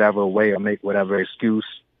tongue in whatever way or make whatever excuse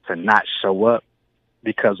to not show up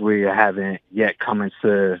because we haven't yet come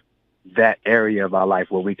into that area of our life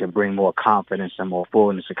where we can bring more confidence and more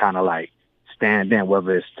fullness to kind of like stand in,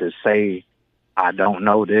 whether it's to say, I don't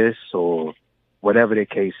know this or whatever the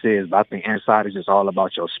case is. But I think inside is just all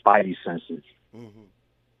about your spidey senses. Mm-hmm.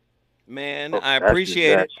 Man, I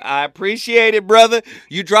appreciate it. I appreciate it, brother.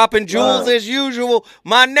 You dropping jewels as usual.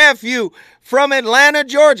 My nephew from Atlanta,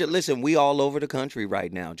 Georgia. Listen, we all over the country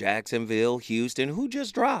right now. Jacksonville, Houston. Who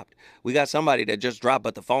just dropped? We got somebody that just dropped,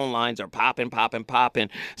 but the phone lines are popping.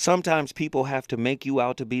 Sometimes people have to make you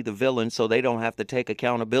out to be the villain so they don't have to take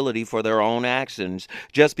accountability for their own actions.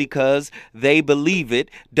 Just because they believe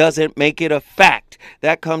it doesn't make it a fact.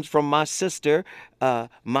 That comes from my sister,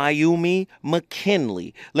 Mayumi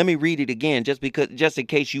McKinley. Let me read it again just in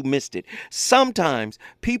case you missed it. Sometimes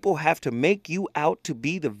people have to make you out to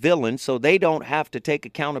be the villain so they don't have to take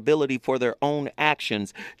accountability for their own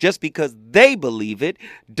actions. Just because they believe it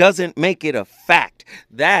doesn't make it a fact.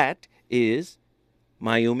 That is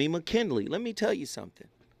Mayumi McKinley. Let me tell you something.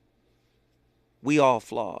 We all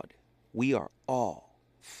flawed. We are all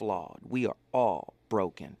flawed. We are all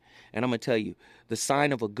broken. And I'm going to tell you, the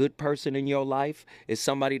sign of a good person in your life is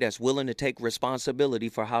somebody that's willing to take responsibility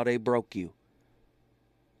for how they broke you.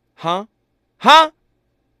 Huh? Huh?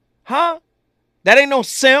 Huh? That ain't no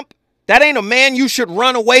simp. That ain't a man you should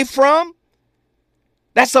run away from.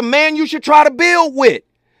 That's a man you should try to build with.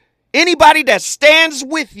 Anybody that stands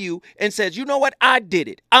with you and says, you know what, I did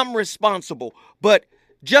it, I'm responsible. But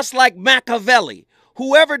just like Machiavelli,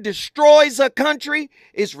 whoever destroys a country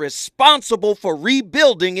is responsible for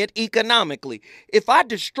rebuilding it economically. If I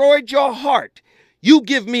destroyed your heart, you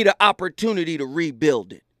give me the opportunity to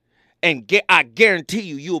rebuild it. And I guarantee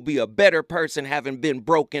you'll be a better person having been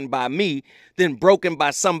broken by me than broken by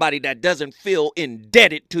somebody that doesn't feel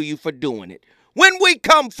indebted to you for doing it. When we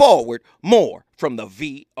come forward, more from the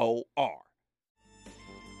VOR.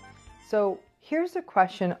 So here's a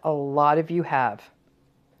question a lot of you have.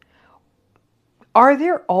 Are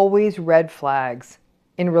there always red flags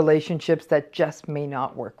in relationships that just may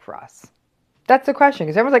not work for us? That's the question,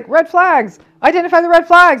 because everyone's like, red flags, identify the red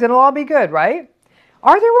flags and it'll all be good, right?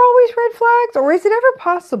 Are there always red flags, or is it ever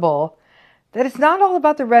possible that it's not all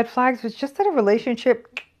about the red flags, it's just that a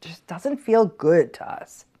relationship just doesn't feel good to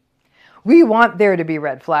us? We want there to be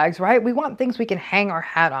red flags, right? We want things we can hang our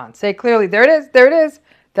hat on. Say clearly, there it is, there it is.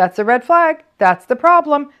 That's a red flag. That's the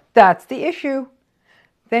problem. That's the issue.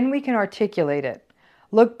 Then we can articulate it.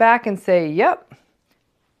 Look back and say, yep,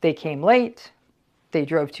 they came late. They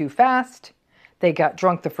drove too fast. They got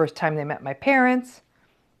drunk the first time they met my parents.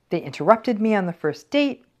 They interrupted me on the first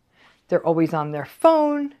date. They're always on their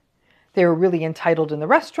phone. They were really entitled in the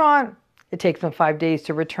restaurant. It takes them 5 days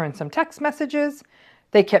to return some text messages.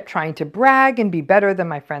 They kept trying to brag and be better than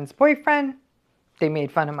my friend's boyfriend. They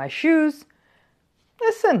made fun of my shoes.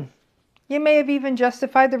 Listen, you may have even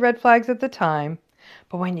justified the red flags at the time,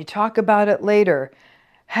 but when you talk about it later,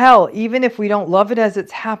 hell, even if we don't love it as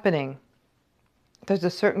it's happening, there's a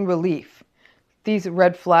certain relief. These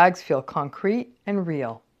red flags feel concrete and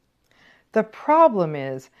real. The problem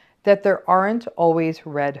is that there aren't always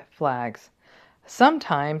red flags.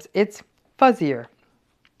 Sometimes it's fuzzier.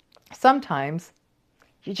 Sometimes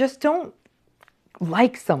you just don't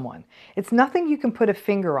like someone. It's nothing you can put a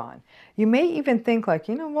finger on. You may even think like,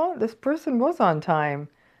 you know what, this person was on time.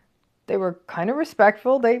 They were kind of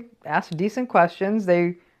respectful. They asked decent questions.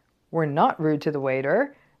 They were not rude to the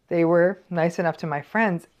waiter. They were nice enough to my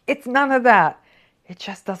friends. It's none of that. It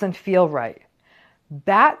just doesn't feel right.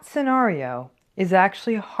 That scenario is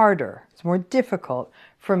actually harder. It's more difficult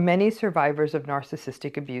for many survivors of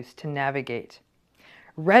narcissistic abuse to navigate.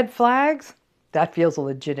 Red flags, that feels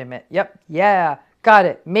legitimate. Yep, yeah, got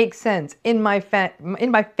it, makes sense, in my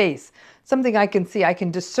face. Something I can see, I can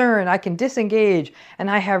discern, I can disengage, and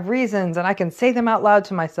I have reasons, and I can say them out loud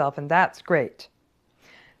to myself, and that's great.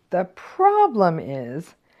 The problem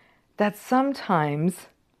is that sometimes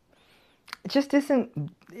it just isn't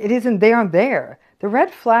there. The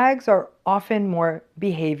red flags are often more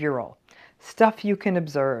behavioral, stuff you can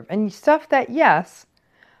observe, and stuff that, yes,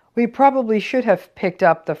 we probably should have picked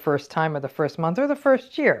up the first time or the first month or the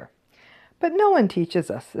first year. But no one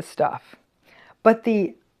teaches us this stuff. But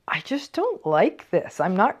I just don't like this.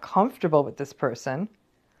 I'm not comfortable with this person.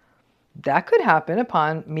 That could happen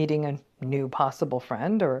upon meeting a new possible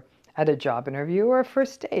friend or at a job interview or a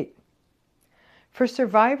first date. For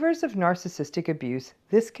survivors of narcissistic abuse,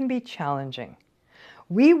 this can be challenging.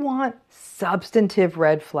 We want substantive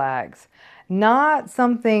red flags, not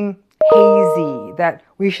something hazy that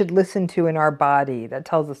we should listen to in our body that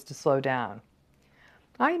tells us to slow down.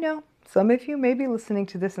 I know some of you may be listening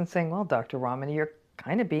to this and saying, well, Dr. Ramani, you're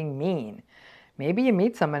kind of being mean. Maybe you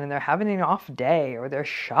meet someone and they're having an off day, or they're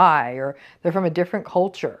shy, or they're from a different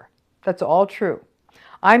culture. That's all true.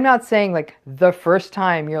 I'm not saying like the first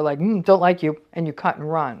time you're like, don't like you, and you cut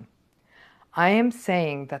and run. I am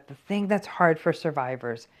saying that the thing that's hard for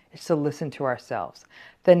survivors is to listen to ourselves.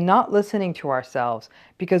 Then not listening to ourselves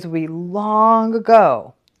because we long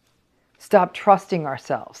ago stopped trusting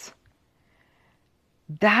ourselves.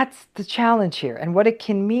 That's the challenge here. And what it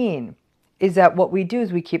can mean is that what we do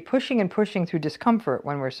is we keep pushing and pushing through discomfort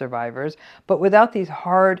when we're survivors, but without these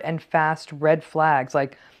hard and fast red flags,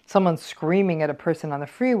 like someone screaming at a person on the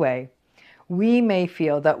freeway, we may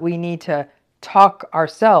feel that we need to talk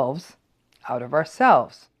ourselves out of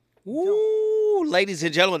ourselves. Ooh, ladies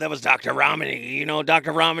and gentlemen, that was Dr. Ramani. You know,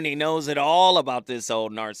 Dr. Ramani knows it all about this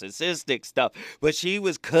old narcissistic stuff, but she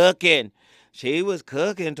was cooking. She was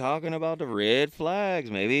cooking, talking about the red flags.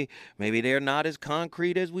 Maybe they're not as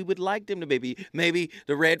concrete as we would like them to be. Maybe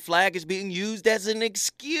the red flag is being used as an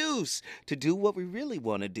excuse to do what we really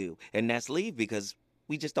want to do, and that's leave because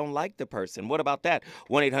we just don't like the person. What about that?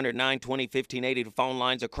 1-800-920-1580. The phone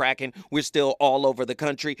lines are cracking. We're still all over the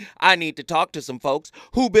country. I need to talk to some folks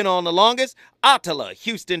who've been on the longest. Attila,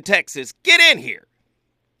 Houston, Texas. Get in here.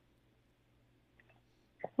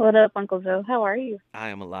 What up, Uncle Joe? How are you? I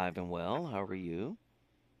am alive and well. How are you?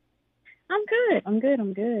 I'm good. I'm good.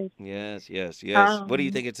 I'm good. Yes, yes, yes. What do you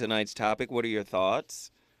Um, think of tonight's topic? What are your thoughts?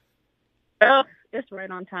 oh, it's right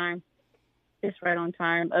on time. It's right on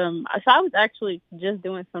time. So I was actually just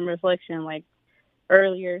doing some reflection like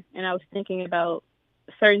earlier, and I was thinking about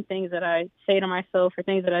certain things that I say to myself or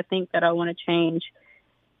things that I think that I want to change.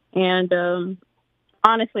 And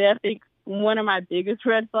honestly, I think one of my biggest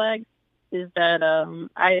red flags is that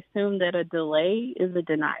I assume that a delay is a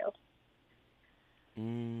denial.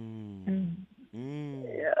 Mm. Mm.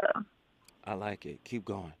 Yeah. I like it. Keep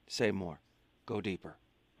going. Say more. Go deeper.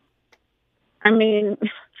 I mean,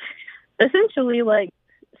 essentially, like,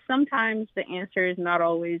 sometimes the answer is not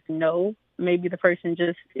always no. Maybe the person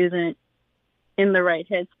just isn't in the right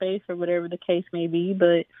headspace or whatever the case may be.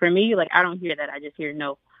 But for me, like, I don't hear that. I just hear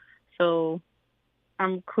no. So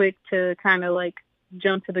I'm quick to kind of like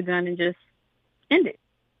jump to the gun and just end it.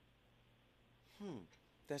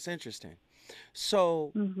 That's interesting.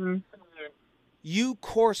 So Mm-hmm. you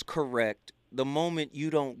course correct the moment you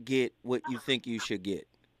don't get what you think you should get.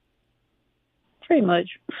 Pretty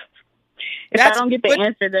much. If I don't get the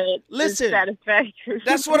answer that is satisfactory.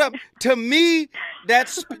 That's what I'm. To me,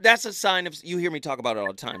 that's a sign of. You hear me talk about it all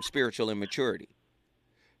the time. Spiritual immaturity.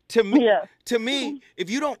 To me, if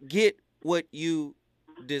you don't get what you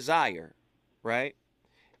desire, right?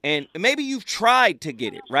 And maybe you've tried to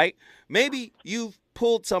get it, right? Maybe you've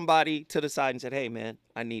pulled somebody to the side and said, "Hey, man,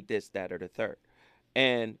 I need this, that, or the third,"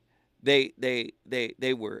 and they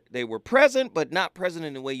were present, but not present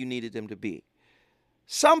in the way you needed them to be.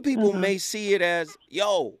 Some people may see it as,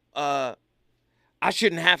 "Yo, I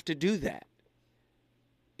shouldn't have to do that.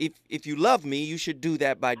 If you love me, you should do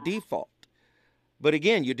that by default." But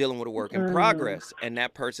again, you're dealing with a work in progress, and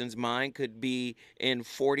that person's mind could be in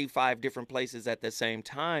 45 different places at the same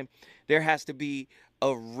time. There has to be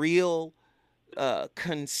a real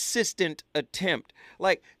consistent attempt.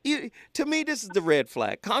 Like, to me, this is the red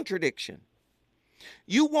flag. Contradiction.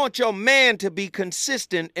 You want your man to be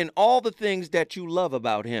consistent in all the things that you love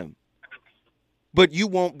about him, but you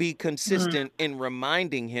won't be consistent in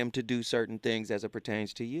reminding him to do certain things as it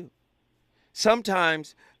pertains to you.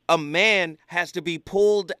 Sometimes a man has to be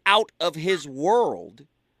pulled out of his world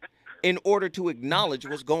in order to acknowledge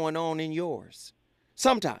what's going on in yours.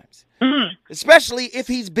 Sometimes, especially if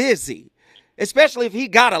he's busy, especially if he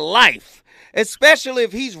got a life, especially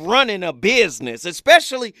if he's running a business,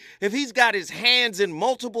 especially if he's got his hands in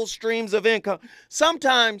multiple streams of income.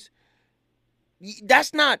 Sometimes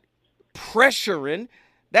that's not pressuring.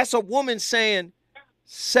 That's a woman saying,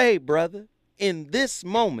 "Say, brother, in this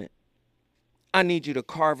moment, I need you to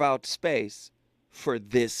carve out space for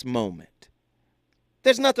this moment."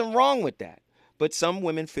 There's nothing wrong with that. But some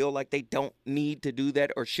women feel like they don't need to do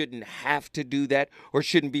that or shouldn't have to do that or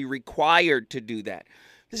shouldn't be required to do that.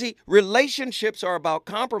 You see, relationships are about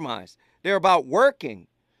compromise. They're about working.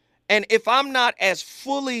 And if I'm not as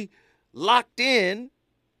fully locked in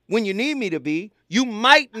when you need me to be, you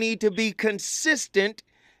might need to be consistent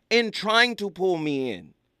in trying to pull me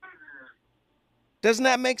in. Doesn't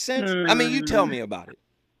that make sense? I mean, you tell me about it.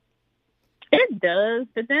 It does,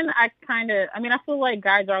 but then I feel like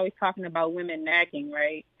guys are always talking about women nagging,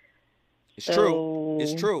 right? It's true.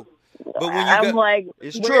 It's true. But when I'm like,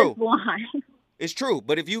 it's where's true. the line? It's true.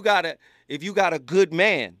 But if you got a good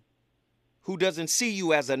man who doesn't see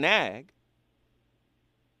you as a nag,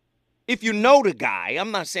 if you know the guy,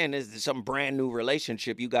 I'm not saying this is some brand new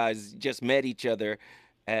relationship. You guys just met each other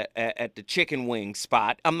at the chicken wing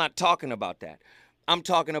spot. I'm not talking about that. I'm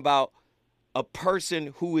talking about a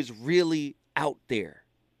person who is really out there,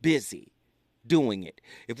 busy, doing it.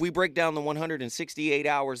 If we break down the 168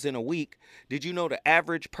 hours in a week, did you know the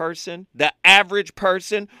average person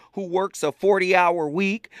who works a 40-hour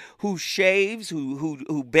week, who shaves,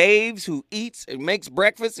 who bathes, who eats and makes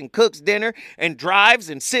breakfast and cooks dinner and drives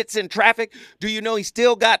and sits in traffic, do you know he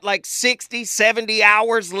still got like 60, 70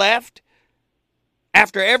 hours left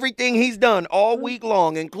after everything he's done all week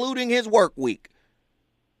long, including his work week?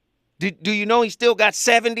 Do you know he still got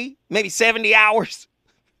 70, maybe 70 hours?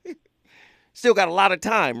 Still got a lot of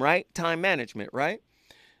time, right? Time management, right?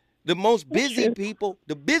 The most busy people,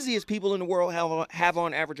 the busiest people in the world have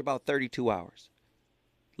on average about 32 hours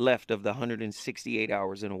left of the 168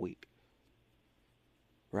 hours in a week,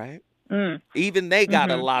 right? Even they got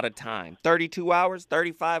a lot of time. 32 hours,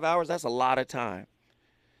 35 hours, that's a lot of time.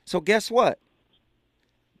 So guess what?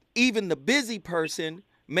 Even the busy person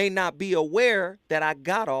may not be aware that I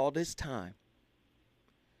got all this time.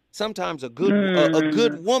 Sometimes a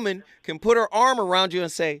good woman can put her arm around you and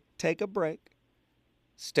say, "Take a break.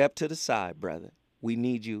 Step to the side, brother. We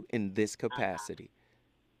need you in this capacity."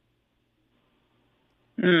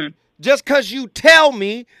 Mm. Just because you tell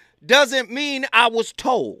me doesn't mean I was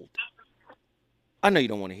told. I know you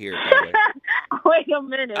don't want to hear it that way. Wait a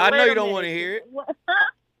minute. I know you don't want to hear it.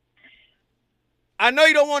 I know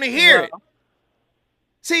you don't want to hear it.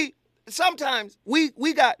 See, sometimes we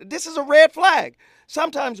got, this is a red flag.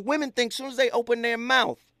 Sometimes women think as soon as they open their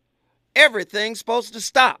mouth, everything's supposed to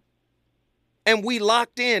stop. And we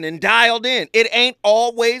locked in and dialed in. It ain't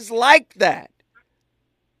always like that.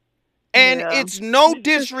 And it's no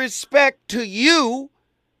disrespect to you,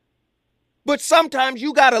 but sometimes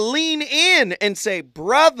you got to lean in and say,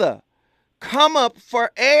 brother, come up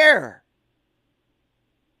for air.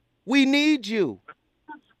 We need you.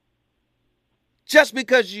 Just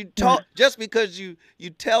because you tell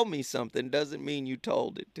me something doesn't mean you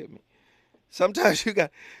told it to me. Sometimes you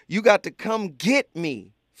got to come get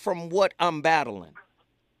me from what I'm battling.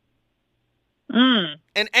 Mm.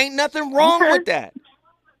 And ain't nothing wrong with that.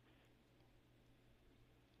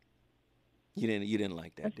 You didn't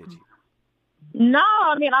like that, did you? No,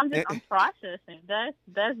 I mean I'm processing. That's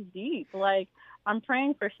deep. Like, I'm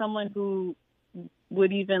praying for someone who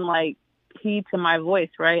would even like heed to my voice,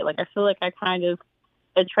 right? Like, I feel like I kind of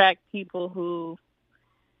attract people who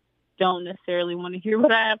don't necessarily want to hear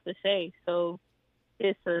what I have to say. So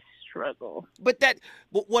it's a struggle. But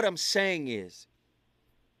what I'm saying is,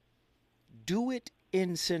 do it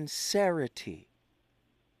in sincerity.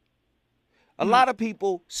 A lot of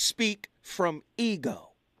people speak from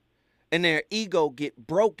ego, and their ego get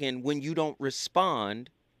broken when you don't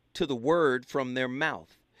respond to the word from their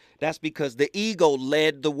mouth. That's because the ego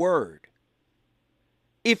led the word.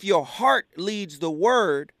 If your heart leads the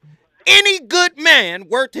word, any good man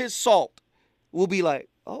worth his salt will be like,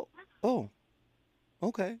 oh,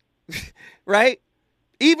 okay, right?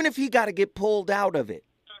 Even if he got to get pulled out of it.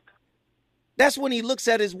 That's when he looks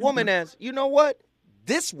at his woman as, you know what?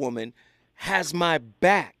 This woman has my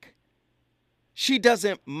back. She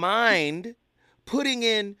doesn't mind putting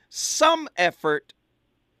in some effort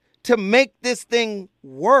to make this thing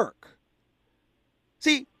work.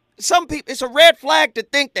 See, some people, it's a red flag to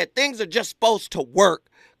think that things are just supposed to work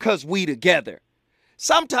because we together.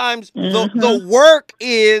 Sometimes the work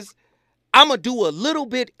is, I'm going to do a little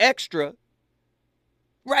bit extra,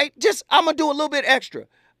 right? I'm going to do a little bit extra.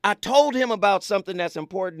 I told him about something that's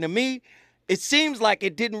important to me. It seems like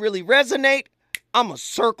it didn't really resonate. I'm going to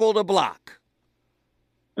circle the block.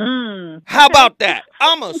 How about that?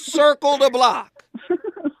 I'm going to circle the block.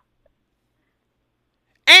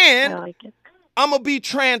 And I like it. I'm going to be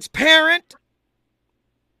transparent,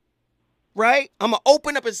 right? I'm going to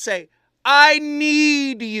open up and say, I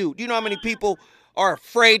need you. Do you know how many people are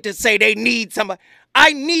afraid to say they need somebody?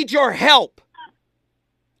 I need your help.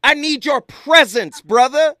 I need your presence,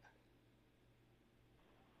 brother.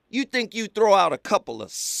 You think you throw out a couple of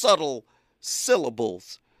subtle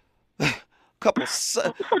syllables, a couple of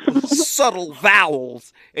subtle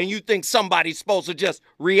vowels, and you think somebody's supposed to just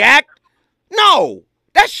react? No,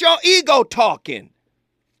 that's your ego talking.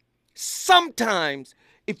 Sometimes,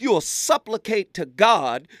 if you'll supplicate to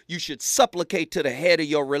God, you should supplicate to the head of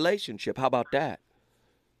your relationship. How about that?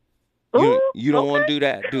 You don't want to do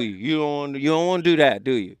that, do you? You don't want to do that,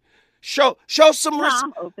 do you? Show some respect.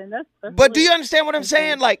 I'm open. That's but do you understand what I'm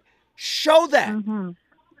saying? Like, show that.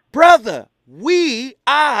 Brother,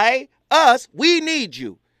 us, we need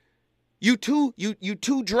you. You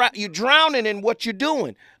drowning in what you're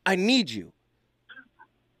doing. I need you.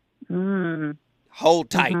 Hold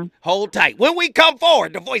tight. Hold tight. When we come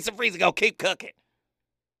forward, the voice of reason go keep cooking.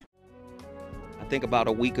 I think about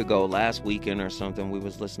a week ago, last weekend or something, we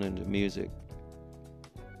was listening to music.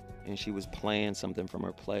 And she was playing something from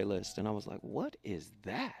her playlist. And I was like, what is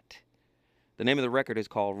that? The name of the record is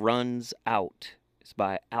called Runs Out. It's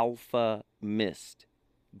by Alpha Mist.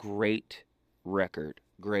 Great record.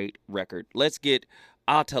 Great record. Let's get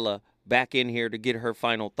Atala back in here to get her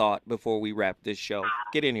final thought before we wrap this show.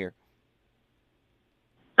 Get in here.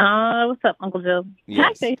 What's up, Uncle Joe? Yes. Can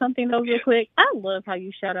I say something though real quick? I love how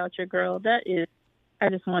you shout out your girl. I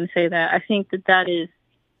just want to say that. I think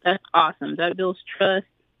that's awesome. That builds trust,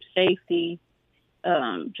 safety,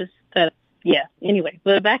 just that. Yeah. Anyway,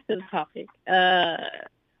 but back to the topic. With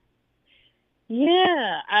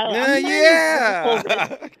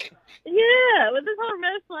this whole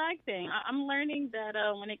red flag thing, I'm learning that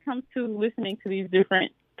when it comes to listening to these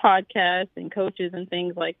different podcasts and coaches and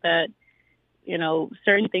things like that, you know,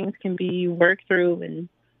 certain things can be worked through and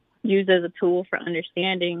used as a tool for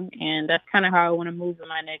understanding, and that's kind of how I want to move in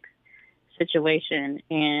my next situation.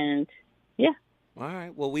 And yeah. All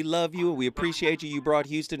right. Well, we love you and we appreciate you. You brought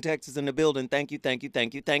Houston, Texas in the building. Thank you, thank you,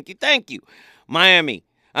 thank you, thank you, thank you. Miami,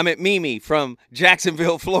 I meant Mimi from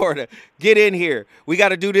Jacksonville, Florida. Get in here. We got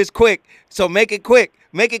to do this quick. So make it quick.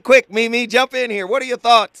 Make it quick, Mimi. Jump in here. What are your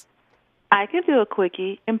thoughts? I can do a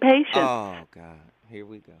quickie. Impatience. Oh, God. Here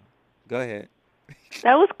we go. Go ahead.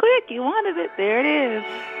 That was quick. You wanted it. There it is.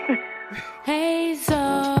 Hey,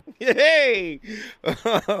 so. Hey.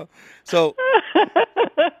 So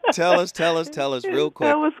tell us real quick.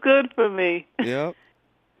 That was good for me. Yep.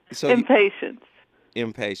 So Impatience.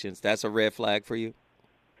 Impatience. That's a red flag for you?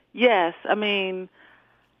 Yes. I mean,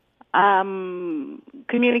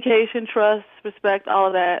 communication, trust, respect, all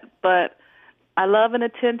of that. But I love an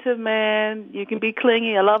attentive man. You can be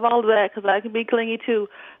clingy. I love all of that because I can be clingy too.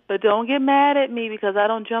 But don't get mad at me because I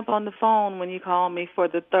don't jump on the phone when you call me for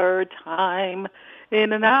the third time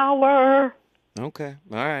in an hour. Okay.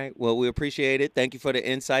 All right. Well, we appreciate it. Thank you for the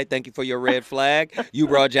insight. Thank you for your red flag. You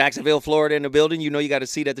brought Jacksonville, Florida in the building. You know you got a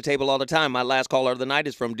seat at the table all the time. My last caller of the night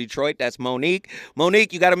is from Detroit. That's Monique.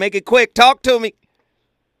 Monique, you got to make it quick. Talk to me.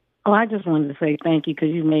 Oh, I just wanted to say thank you because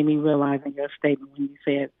you made me realize in your statement when you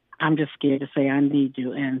said, I'm just scared to say I need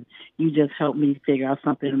you. And you just helped me figure out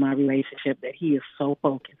something in my relationship that he is so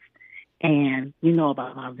focused. And you know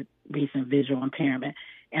about my recent visual impairment.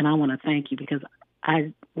 And I want to thank you because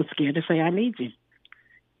I was scared to say I need you.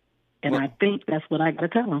 And I think that's what I got to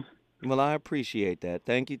tell him. Well, I appreciate that.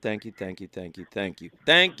 Thank you.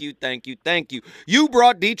 You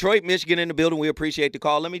brought Detroit, Michigan in the building. We appreciate the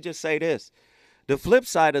call. Let me just say this. The flip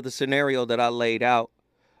side of the scenario that I laid out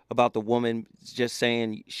about the woman just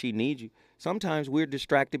saying she needs you, sometimes we're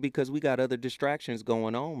distracted because we got other distractions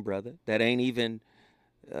going on, brother, that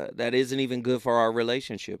isn't even good for our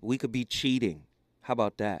relationship. We could be cheating. How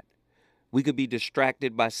about that? We could be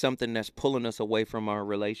distracted by something that's pulling us away from our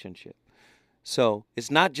relationship. So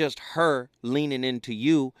it's not just her leaning into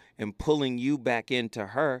you and pulling you back into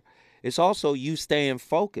her. It's also you staying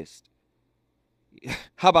focused.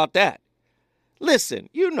 How about that? Listen,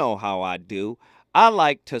 you know how I do. I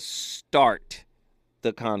like to start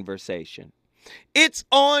the conversation. It's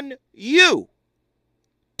on you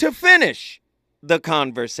to finish the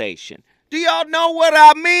conversation. Do y'all know what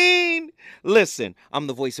I mean? Listen, I'm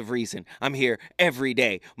the voice of reason. I'm here every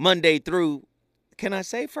day, Monday through, can I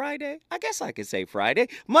say Friday? I guess I could say Friday.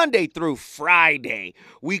 Monday through Friday,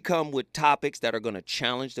 we come with topics that are going to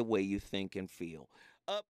challenge the way you think and feel.